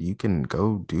talented that you can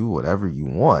go do whatever you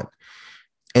want.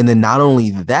 And then not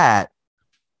only that,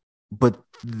 but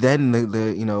then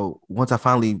once I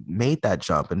finally made that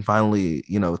jump and finally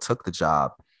took the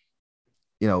job,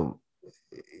 you know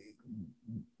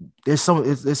there's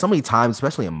so many times,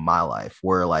 especially in my life,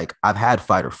 where like I've had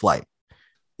fight or flight.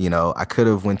 I could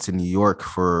have went to New York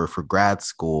for grad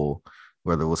school,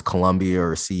 whether it was Columbia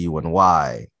or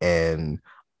CUNY, and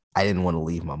I didn't want to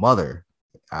leave my mother.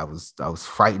 I was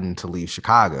frightened to leave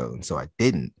Chicago, and so I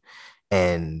didn't.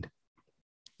 And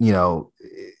it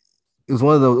was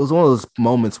one of those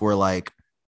moments where like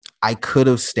I could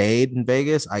have stayed in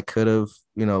Vegas. I could have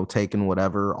taken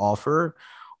whatever offer,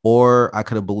 or I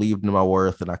could have believed in my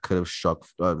worth and I could have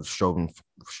striven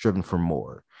for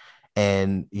more.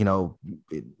 And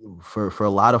for a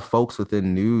lot of folks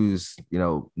within news,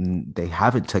 they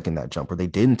haven't taken that jump, or they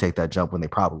didn't take that jump when they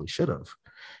probably should have,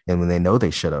 and when they know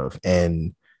they should have.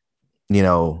 And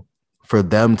for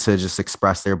them to just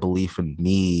express their belief in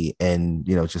me and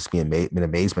just be in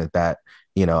amazement that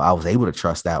I was able to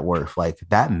trust that worth, like,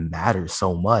 that matters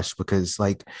so much. Because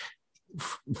like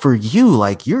for you,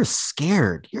 like, you're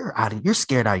scared, you're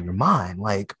scared out of your mind.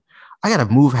 Like, I got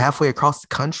to move halfway across the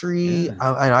country. Yeah.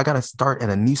 I got to start at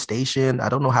a new station. I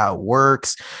don't know how it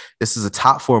works. This is a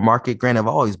top 4 market. Granted, I've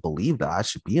always believed that I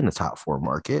should be in the top 4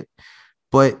 market.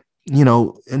 But,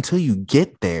 until you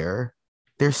get there,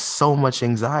 there's so much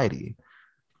anxiety.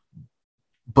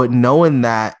 But knowing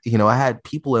that, I had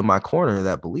people in my corner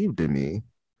that believed in me, it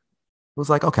was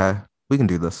like, okay, we can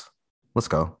do this. Let's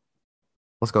go.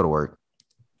 Let's go to work.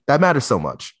 That matters so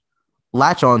much.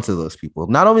 Latch on to those people.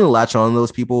 Not only latch on to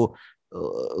those people,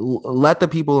 let the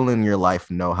people in your life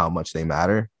know how much they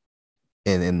matter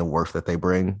and in the worth that they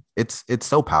bring. It's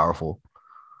so powerful.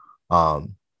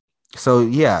 So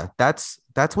yeah, that's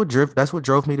what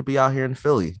drove me to be out here in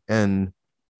Philly. And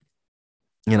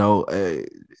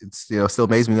it's still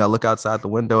amazes me. I look outside the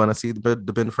window and I see the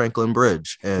Ben Franklin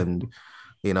Bridge, and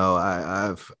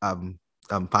I'm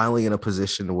finally in a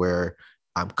position where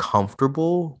I'm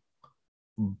comfortable,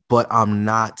 but I'm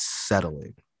not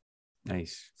settling.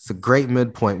 Nice. It's a great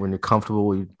midpoint when you're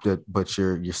comfortable, but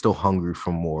you're still hungry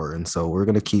for more. And so we're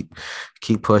gonna keep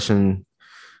pushing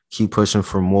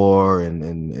for more,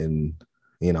 and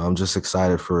I'm just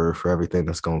excited for everything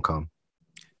that's gonna come.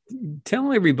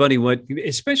 Tell everybody what,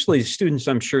 especially students,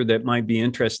 I'm sure, that might be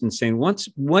interested in saying,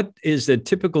 what is a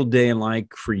typical day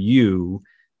like for you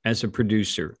as a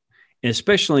producer,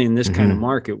 especially in this kind of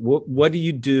market? What do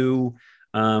you do?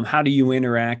 How do you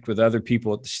interact with other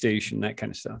people at the station? That kind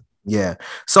of stuff. Yeah.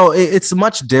 So it's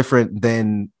much different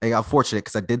than, I'm fortunate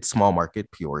because I did small market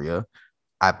Peoria.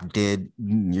 I did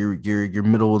your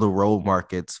middle of the road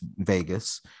markets,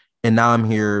 Vegas. And now I'm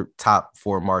here top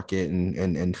 4 market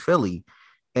in Philly.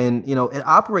 And, it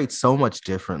operates so much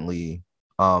differently,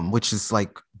 which is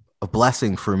like a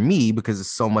blessing for me because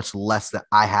it's so much less that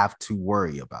I have to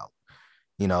worry about.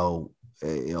 You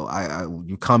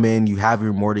come in, you have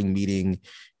your morning meeting,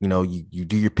 you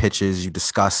do your pitches, you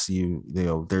discuss,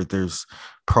 there's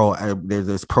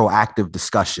proactive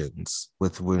discussions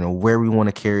with, where we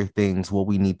want to carry things, what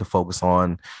we need to focus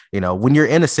on. When you're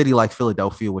in a city like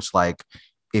Philadelphia, which, like,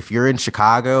 if you're in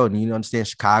Chicago and you understand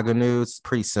Chicago news, it's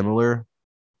pretty similar.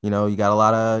 You got a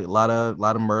lot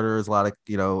of murders, a lot of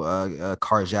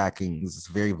carjackings. It's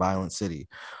a very violent city.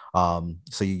 So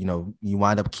you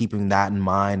wind up keeping that in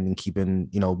mind and keeping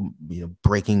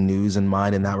breaking news in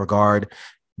mind in that regard.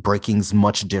 Breaking's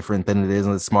much different than it is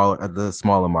in the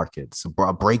smaller markets.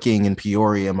 Breaking in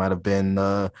Peoria might have been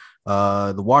the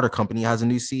water company has a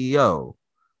new CEO.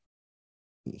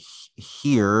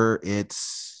 Here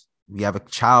we have a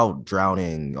child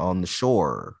drowning on the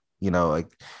shore.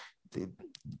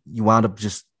 You wound up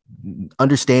just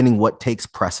understanding what takes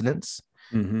precedence.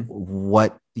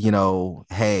 What,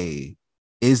 hey,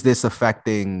 is this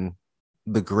affecting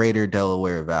the greater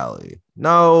Delaware Valley?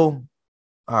 No.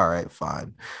 All right,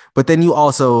 fine. But then you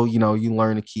also, you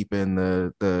learn to keep in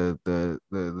the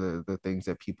things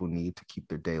that people need to keep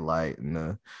their daylight,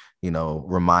 and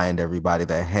remind everybody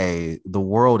that, hey, the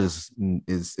world is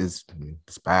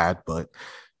bad, but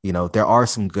there are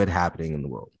some good happening in the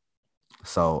world.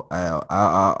 So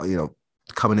I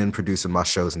coming in producing my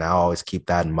shows now, I always keep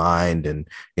that in mind, and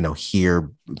hear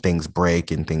things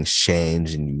break and things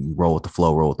change, and you roll with the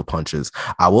flow, roll with the punches.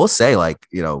 I will say, like,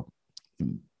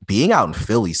 being out in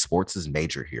Philly, sports is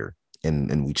major here,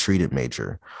 and we treat it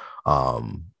major.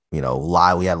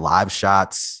 We had live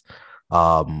shots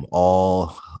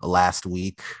all last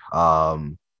week.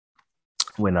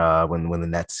 When the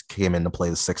Nets came in to play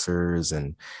the Sixers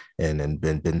and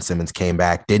Ben Simmons came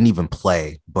back, didn't even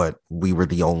play, but we were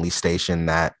the only station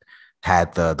that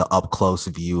had the up close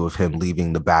view of him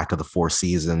leaving the back of the Four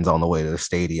Seasons on the way to the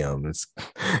stadium. It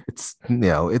is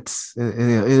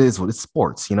what it's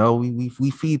sports. We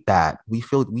feed that. We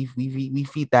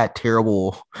feed that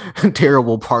terrible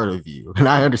terrible part of you, and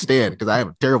I understand because I am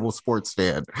a terrible sports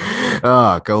fan.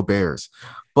 Go Bears,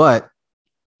 but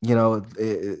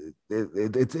it's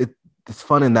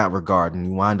fun in that regard, and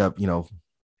you wind up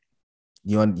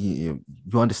you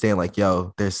understand like,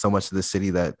 yo, there's so much of the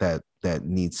city that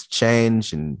needs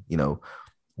change, and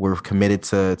we're committed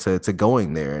to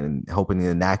going there and hoping to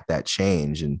enact that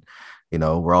change. And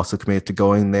we're also committed to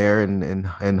going there and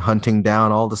hunting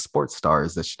down all the sports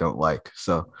stars that you don't like.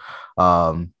 So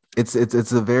it's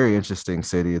a very interesting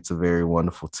city. It's a very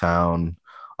wonderful town.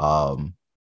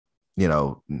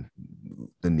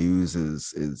 The news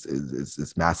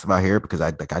is massive out here, because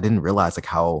I didn't realize like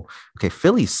how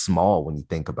Philly's small when you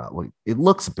think about it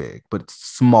looks big, but it's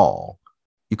small.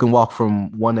 You can walk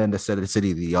from one end of the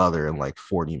city to the other in like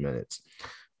 40 minutes.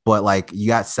 But like you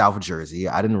got South Jersey.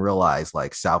 I didn't realize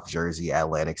like South Jersey,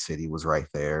 Atlantic City was right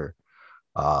there.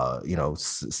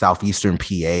 Southeastern PA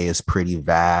is pretty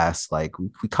vast. Like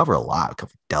we cover a lot. We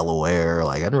cover Delaware.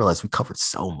 Like I didn't realize we covered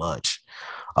so much.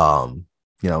 So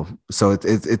you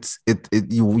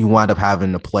wind up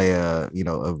having to play a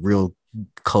real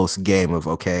close game of,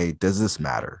 okay, does this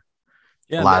matter?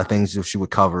 Yeah, a lot of things if she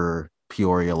would cover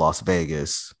Peoria, Las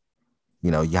Vegas,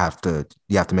 you have to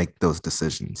make those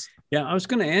decisions. Yeah, I was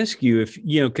going to ask you if,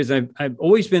 because I've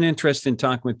always been interested in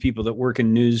talking with people that work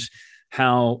in news,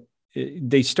 how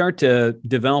they start to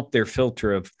develop their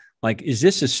filter of like, is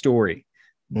this a story?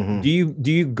 Mm-hmm.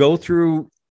 Do you go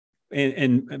through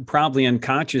and probably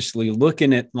unconsciously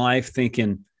looking at life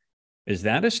thinking, is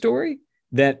that a story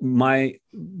that my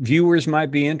viewers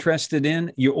might be interested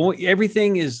in?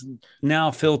 Everything is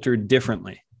now filtered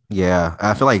differently. Yeah,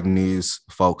 I feel like news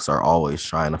folks are always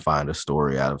trying to find a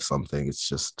story out of something. It's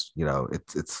just,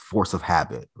 it's force of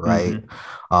habit, right?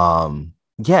 Mm-hmm.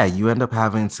 Yeah, you end up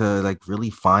having to like really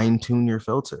fine tune your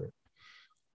filter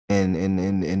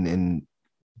and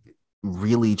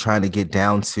really trying to get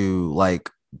down to like,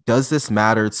 does this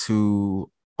matter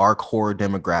to our core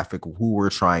demographic, who we're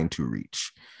trying to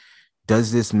reach?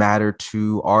 Does this matter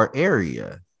to our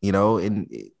area? It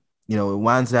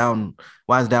winds down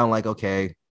like,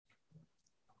 okay,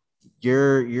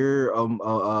 you're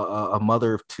a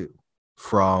mother of two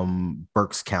from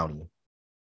Berks County.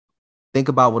 Think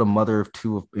about what a mother of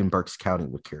two in Berks County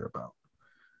would care about,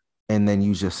 and then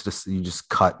you just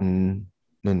cut and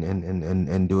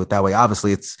do it that way.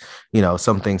 Obviously, it's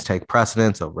some things take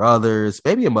precedence over others.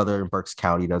 Maybe a mother in Berks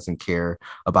County doesn't care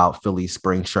about Philly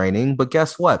spring training, but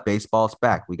guess what? Baseball's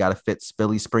back. We got to fit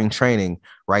Philly spring training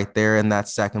right there in that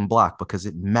second block because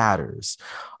it matters.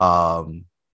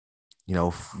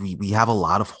 We have a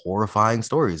lot of horrifying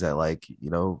stories that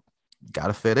got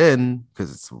to fit in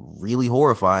because it's really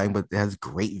horrifying, but it has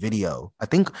great video. I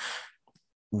think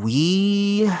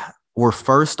we were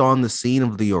first on the scene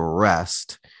of the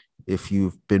arrest. If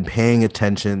you've been paying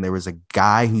attention, there was a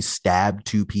guy who stabbed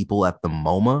two people at the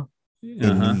MoMA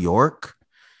in New York.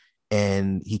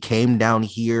 And he came down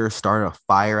here, started a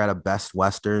fire at a Best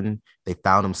Western. They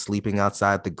found him sleeping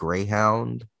outside the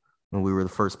Greyhound. And we were the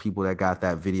first people that got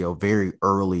that video very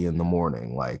early in the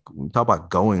morning. Like, we talk about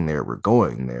going there, we're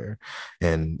going there.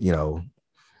 And,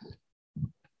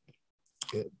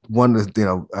 one of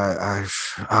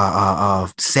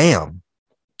Sam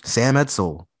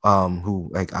Edsel, who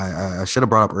like I should have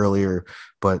brought up earlier,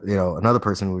 but another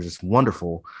person who was just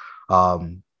wonderful,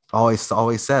 always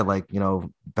said like,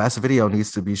 best video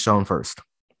needs to be shown first.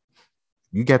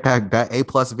 You get that A+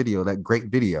 video, that great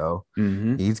video, you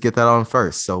need to get that on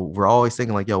first. So we're always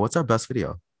thinking like, yo, what's our best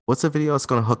video? What's the video that's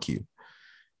going to hook you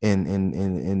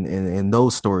in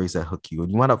those stories that hook you?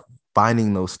 And you wind up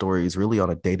finding those stories really on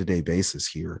a day-to-day basis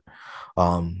here,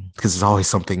 because there's always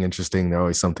something interesting. There's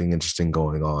always something interesting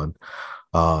going on.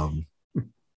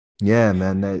 Yeah,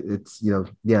 man, it's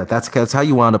that's how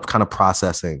you wind up kind of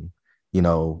processing.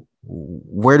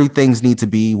 Where do things need to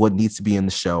be? What needs to be in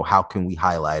the show? How can we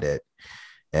highlight it?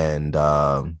 And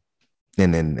then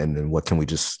what can we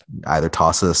just either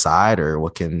toss it aside, or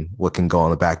what can go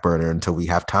on the back burner until we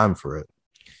have time for it?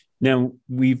 Now,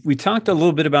 we talked a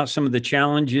little bit about some of the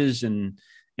challenges and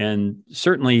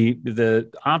certainly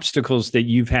the obstacles that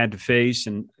you've had to face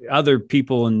and other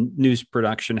people in news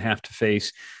production have to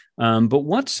face. But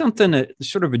what's something that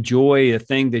sort of a joy, a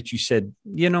thing that you said,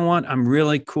 you know what, I'm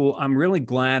really cool. I'm really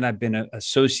glad I've been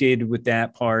associated with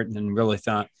that part, and really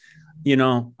thought,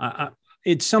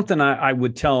 it's something I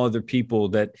would tell other people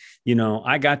that,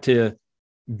 I got to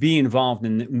be involved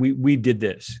in. We did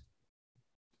this.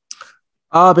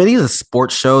 Any of the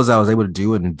sports shows I was able to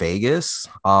do in Vegas,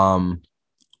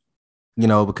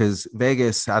 because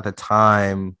Vegas at the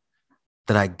time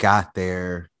that I got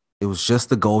there, it was just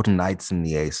the Golden Knights and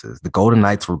the Aces. The Golden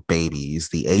Knights were babies.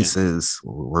 The Aces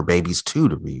were babies too,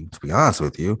 to be honest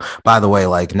with you. By the way,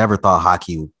 like, never thought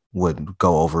hockey would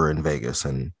go over in Vegas,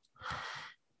 and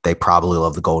they probably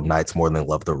love the Golden Knights more than they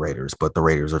love the Raiders, but the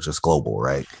Raiders are just global,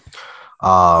 right?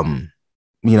 But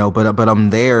I'm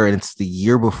there, and it's the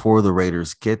year before the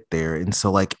Raiders get there, and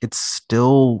so like it's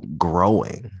still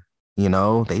growing. They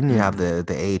didn't have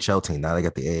the AHL team. Now they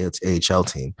got the AHL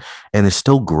team, and they're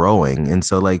still growing. And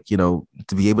so, like, to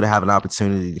be able to have an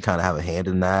opportunity to kind of have a hand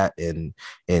in that, and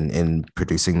in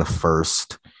producing the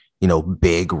first,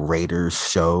 big Raiders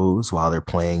shows while they're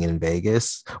playing in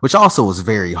Vegas, which also was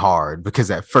very hard because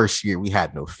that first year we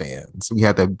had no fans. We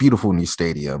had that beautiful new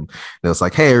stadium, and it was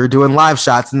like, hey, we're doing live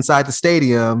shots inside the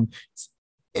stadium. It's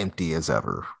empty as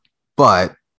ever,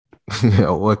 but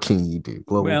what can you do?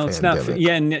 Global it's pandemic. not.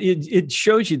 Yeah, and it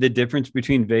shows you the difference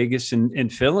between Vegas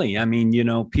and Philly. I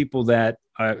mean, people that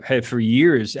have for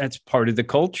years, that's part of the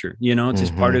culture. It's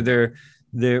just part of their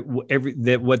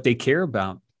what they care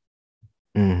about.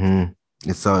 Mm-hmm.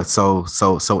 It's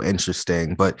so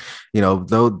interesting. But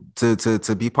though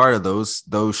to be part of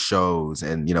those shows,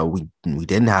 and we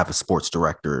didn't have a sports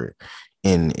director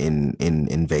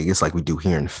in Vegas like we do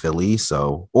here in Philly. We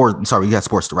got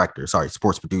sports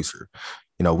producer.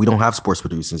 We don't have sports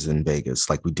producers in Vegas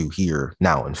like we do here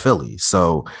now in Philly.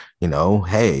 So,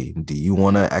 hey, do you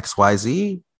want to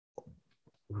XYZ?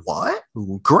 What?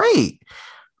 Great.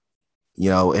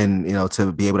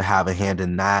 To be able to have a hand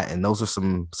in that. And those are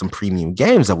some premium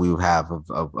games that we would have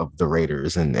of the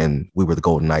Raiders, and we were the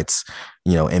Golden Knights,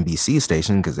 NBC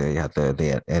station, because they had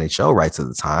NHL rights at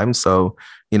the time. So,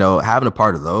 having a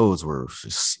part of those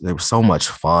they were so much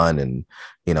fun, and,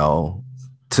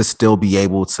 to still be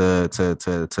able to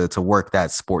work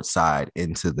that sports side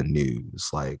into the news,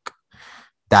 like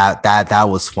that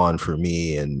was fun for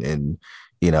me. And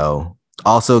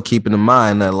also keeping in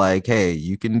mind that, like, hey,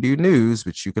 you can do news,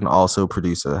 but you can also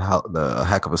produce a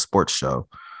heck of a sports show.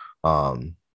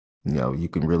 You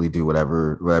can really do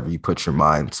whatever you put your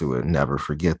mind to it. Never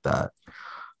forget that.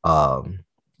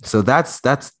 So that's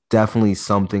definitely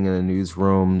something in the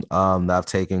newsroom that I've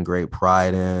taken great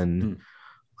pride in.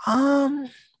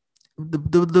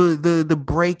 The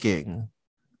breaking.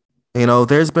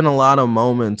 There's been a lot of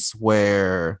moments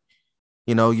where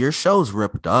your show's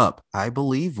ripped up. I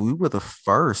believe we were the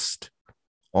first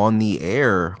on the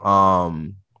air.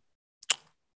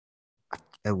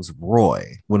 It was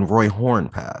when Roy Horn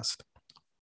passed.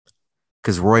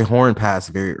 Because Roy Horn passed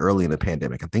very early in the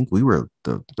pandemic. I think we were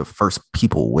the first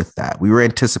people with that. We were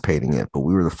anticipating it, but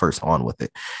we were the first on with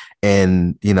it.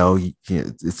 And,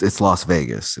 it's Las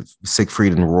Vegas.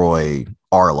 Siegfried and Roy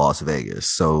are Las Vegas.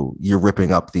 So you're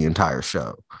ripping up the entire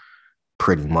show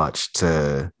pretty much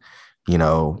to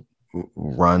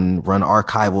run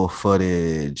archival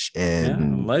footage,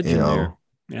 and legend there.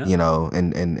 Yeah.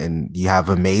 And you have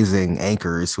amazing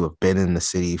anchors who have been in the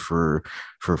city for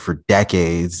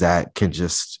decades that can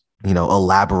just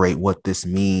elaborate what this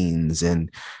means. And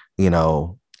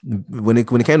when it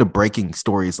came to breaking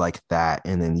stories like that,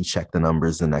 and then you check the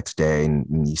numbers the next day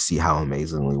and you see how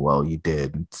amazingly well you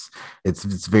did,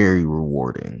 it's very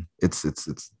rewarding. It's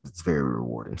very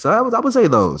rewarding. So I would say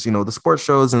those, the sports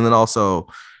shows, and then also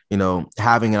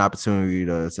having an opportunity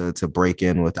to break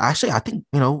in with, actually, I think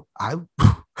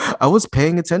I was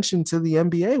paying attention to the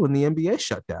NBA when the NBA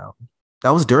shut down.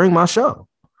 That was during my show,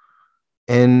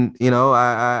 and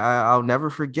I'll never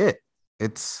forget.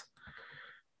 It's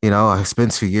it's been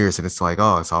 2 years, and it's like,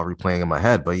 oh, it's all replaying in my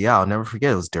head. But yeah, I'll never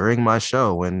forget. It was during my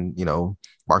show when,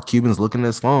 Mark Cuban's looking at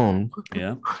his phone.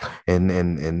 Yeah. And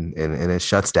it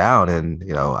shuts down. And,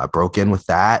 I broke in with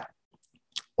that.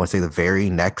 I want to say the very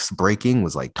next breaking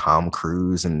was like Tom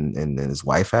Cruise and his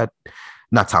wife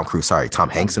not Tom Cruise, sorry, Tom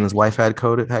Hanks and his wife had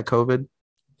COVID.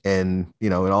 And,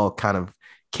 it all kind of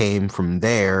came from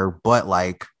there. But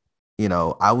like,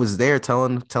 I was there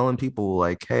telling people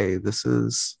like, hey, this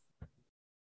is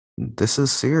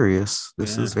serious.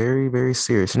 This is very, very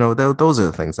serious. Those are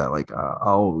the things that like I'll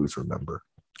always remember.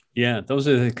 Yeah, those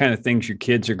are the kind of things your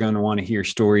kids are going to want to hear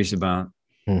stories about.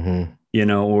 Mm-hmm.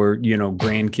 Or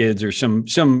grandkids, or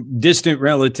some distant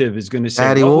relative is going to say,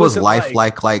 Daddy, what was life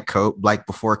like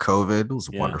before COVID? It was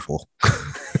wonderful.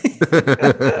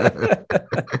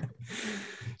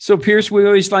 So, Pierce, we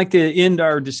always like to end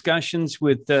our discussions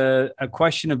with a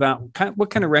question about what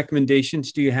kind of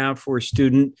recommendations do you have for a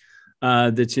student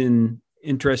that's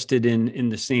interested in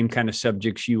the same kind of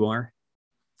subjects you are?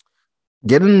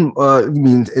 You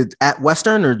mean at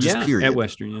Western or just period? At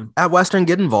Western, yeah. At Western,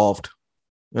 get involved.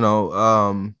 You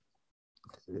know,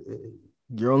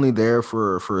 you're only there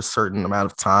for a certain amount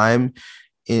of time.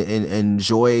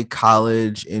 Enjoy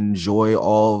college, enjoy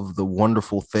all of the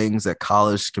wonderful things that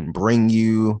college can bring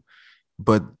you,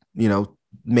 but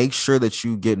make sure that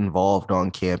you get involved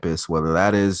on campus, whether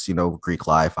that is Greek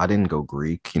life. I didn't go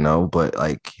Greek, but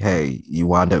like, hey, you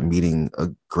wind up meeting a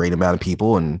great amount of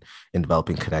people and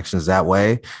developing connections that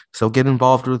way. So get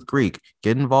involved with Greek,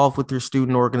 get involved with your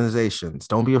student organizations.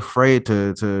 Don't be afraid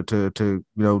to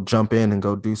jump in and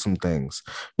go do some things.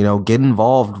 Get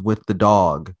involved with the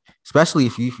dog, especially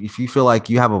if you feel like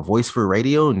you have a voice for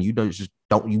radio and you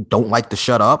don't like to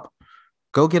shut up.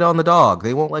 Go get on the dog.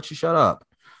 They won't let you shut up.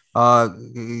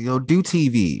 Do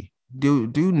TV, do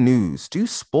news, do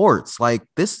sports. Like,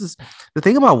 this is the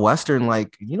thing about Western.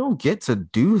 Like, you don't get to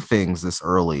do things this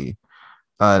early.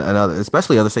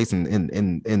 Especially other states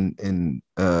in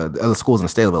other schools in the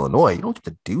state of Illinois, you don't get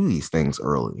to do these things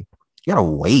early. You gotta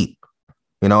wait.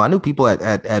 I knew people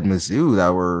at Mizzou that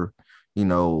were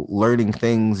learning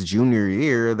things junior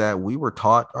year that we were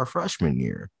taught our freshman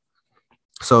year.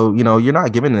 So, you're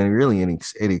not given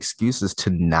any excuses to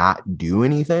not do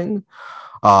anything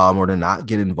or to not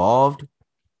get involved.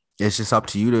 It's just up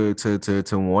to you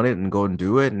to want it and go and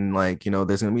do it. And like,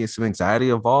 there's going to be some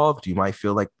anxiety involved. You might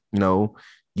feel like,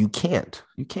 you can't.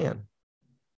 You can.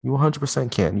 You 100%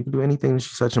 can. You can do anything that you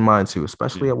set your mind to,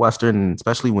 especially at Western, and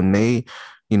especially when they,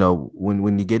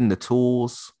 when you get into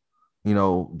tools,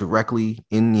 directly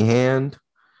in your hand,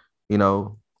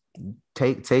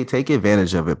 take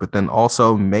advantage of it, but then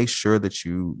also make sure that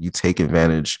you take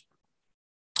advantage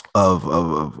of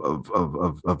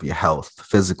your health,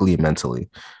 physically and mentally.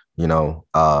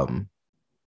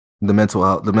 The mental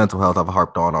health I've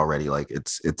harped on already. Like,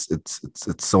 it's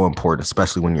so important,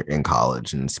 especially when you're in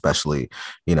college, and especially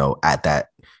at that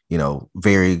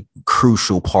very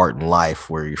crucial part in life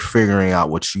where you're figuring out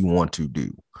what you want to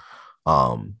do.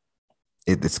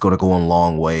 It's going to go a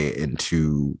long way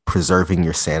into preserving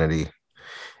your sanity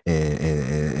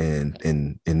and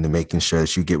making sure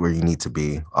that you get where you need to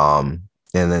be.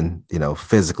 And then,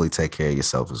 physically take care of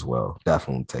yourself as well.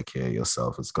 Definitely take care of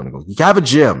yourself. It's going to go. You have a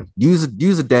gym, use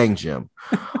a dang gym.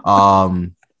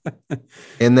 And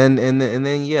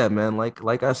then, yeah, man,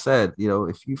 like I said,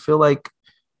 if you feel like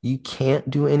you can't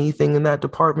do anything in that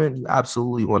department, you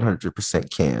absolutely 100%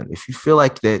 can. If you feel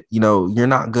like that, you're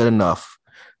not good enough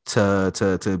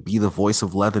to be the voice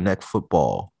of leatherneck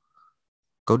football,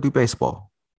 go do baseball,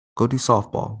 go do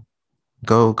softball,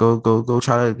 go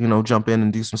try to jump in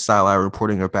and do some sideline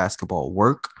reporting or basketball.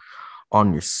 Work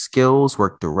on your skills,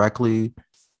 work directly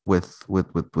with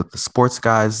the sports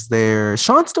guys there. Is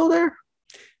Sean still there?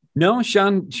 No,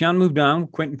 Sean moved on.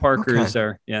 Quentin Parker is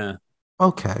there. Yeah.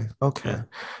 Okay.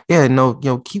 Yeah, no,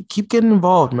 keep getting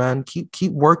involved, man.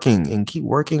 Keep working and keep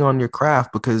working on your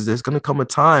craft, because there's going to come a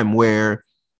time where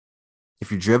if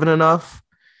you're driven enough,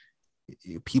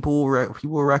 people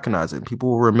will recognize it. People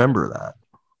will remember that.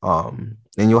 And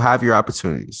you'll have your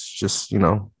opportunities. Just,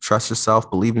 trust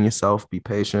yourself, believe in yourself, be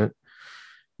patient,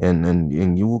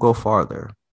 and you will go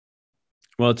farther.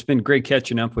 Well, it's been great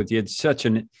catching up with you. It's such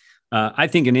I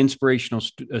think an inspirational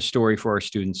story for our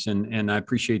students. And I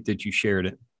appreciate that you shared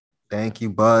it. Thank you,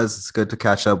 Buzz. It's good to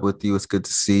catch up with you. It's good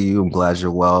to see you. I'm glad you're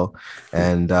well.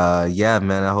 And yeah,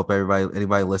 man, I hope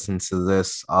anybody listens to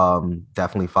this,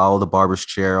 definitely follow the Barber's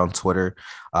Chair on Twitter,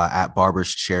 at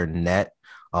Barber's Chair Net.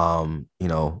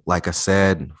 Like I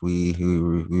said, we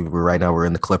right now we're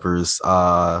in the Clippers,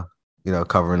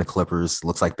 covering the Clippers.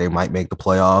 Looks like they might make the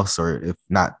playoffs, or if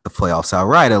not the playoffs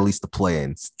outright, at least the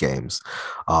play-in games.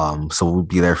 So we'll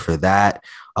be there for that.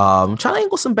 I'm trying to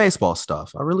angle some baseball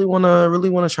stuff. I really want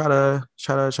to try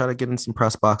to get in some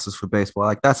press boxes for baseball.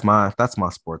 Like, that's my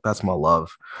sport. That's my love.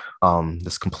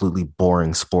 This completely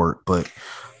boring sport, but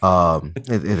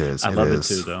it is. I love it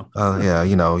too, though. Yeah,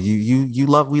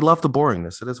 we love the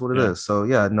boringness. It is what it is. So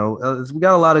yeah, no, we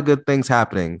got a lot of good things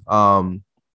happening.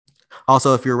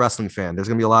 Also, if you're a wrestling fan, there's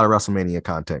gonna be a lot of WrestleMania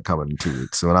content coming in 2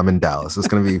 weeks. So when I'm in Dallas, it's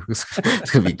gonna be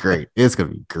great. It's gonna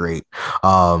be great.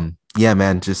 Yeah,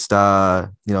 man, just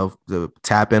tap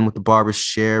in with the Barber's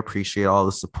Chair. Appreciate all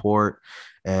the support,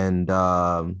 and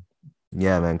yeah,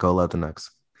 man, go Leathernecks.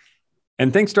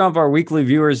 And thanks to all of our weekly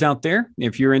viewers out there.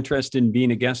 If you're interested in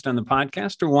being a guest on the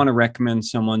podcast or want to recommend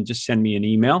someone, just send me an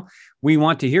email. We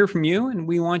want to hear from you, and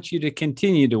we want you to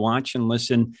continue to watch and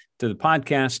listen to the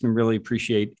podcast and really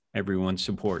appreciate everyone's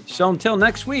support. So until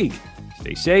next week,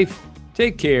 stay safe,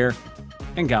 take care,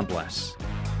 and God bless.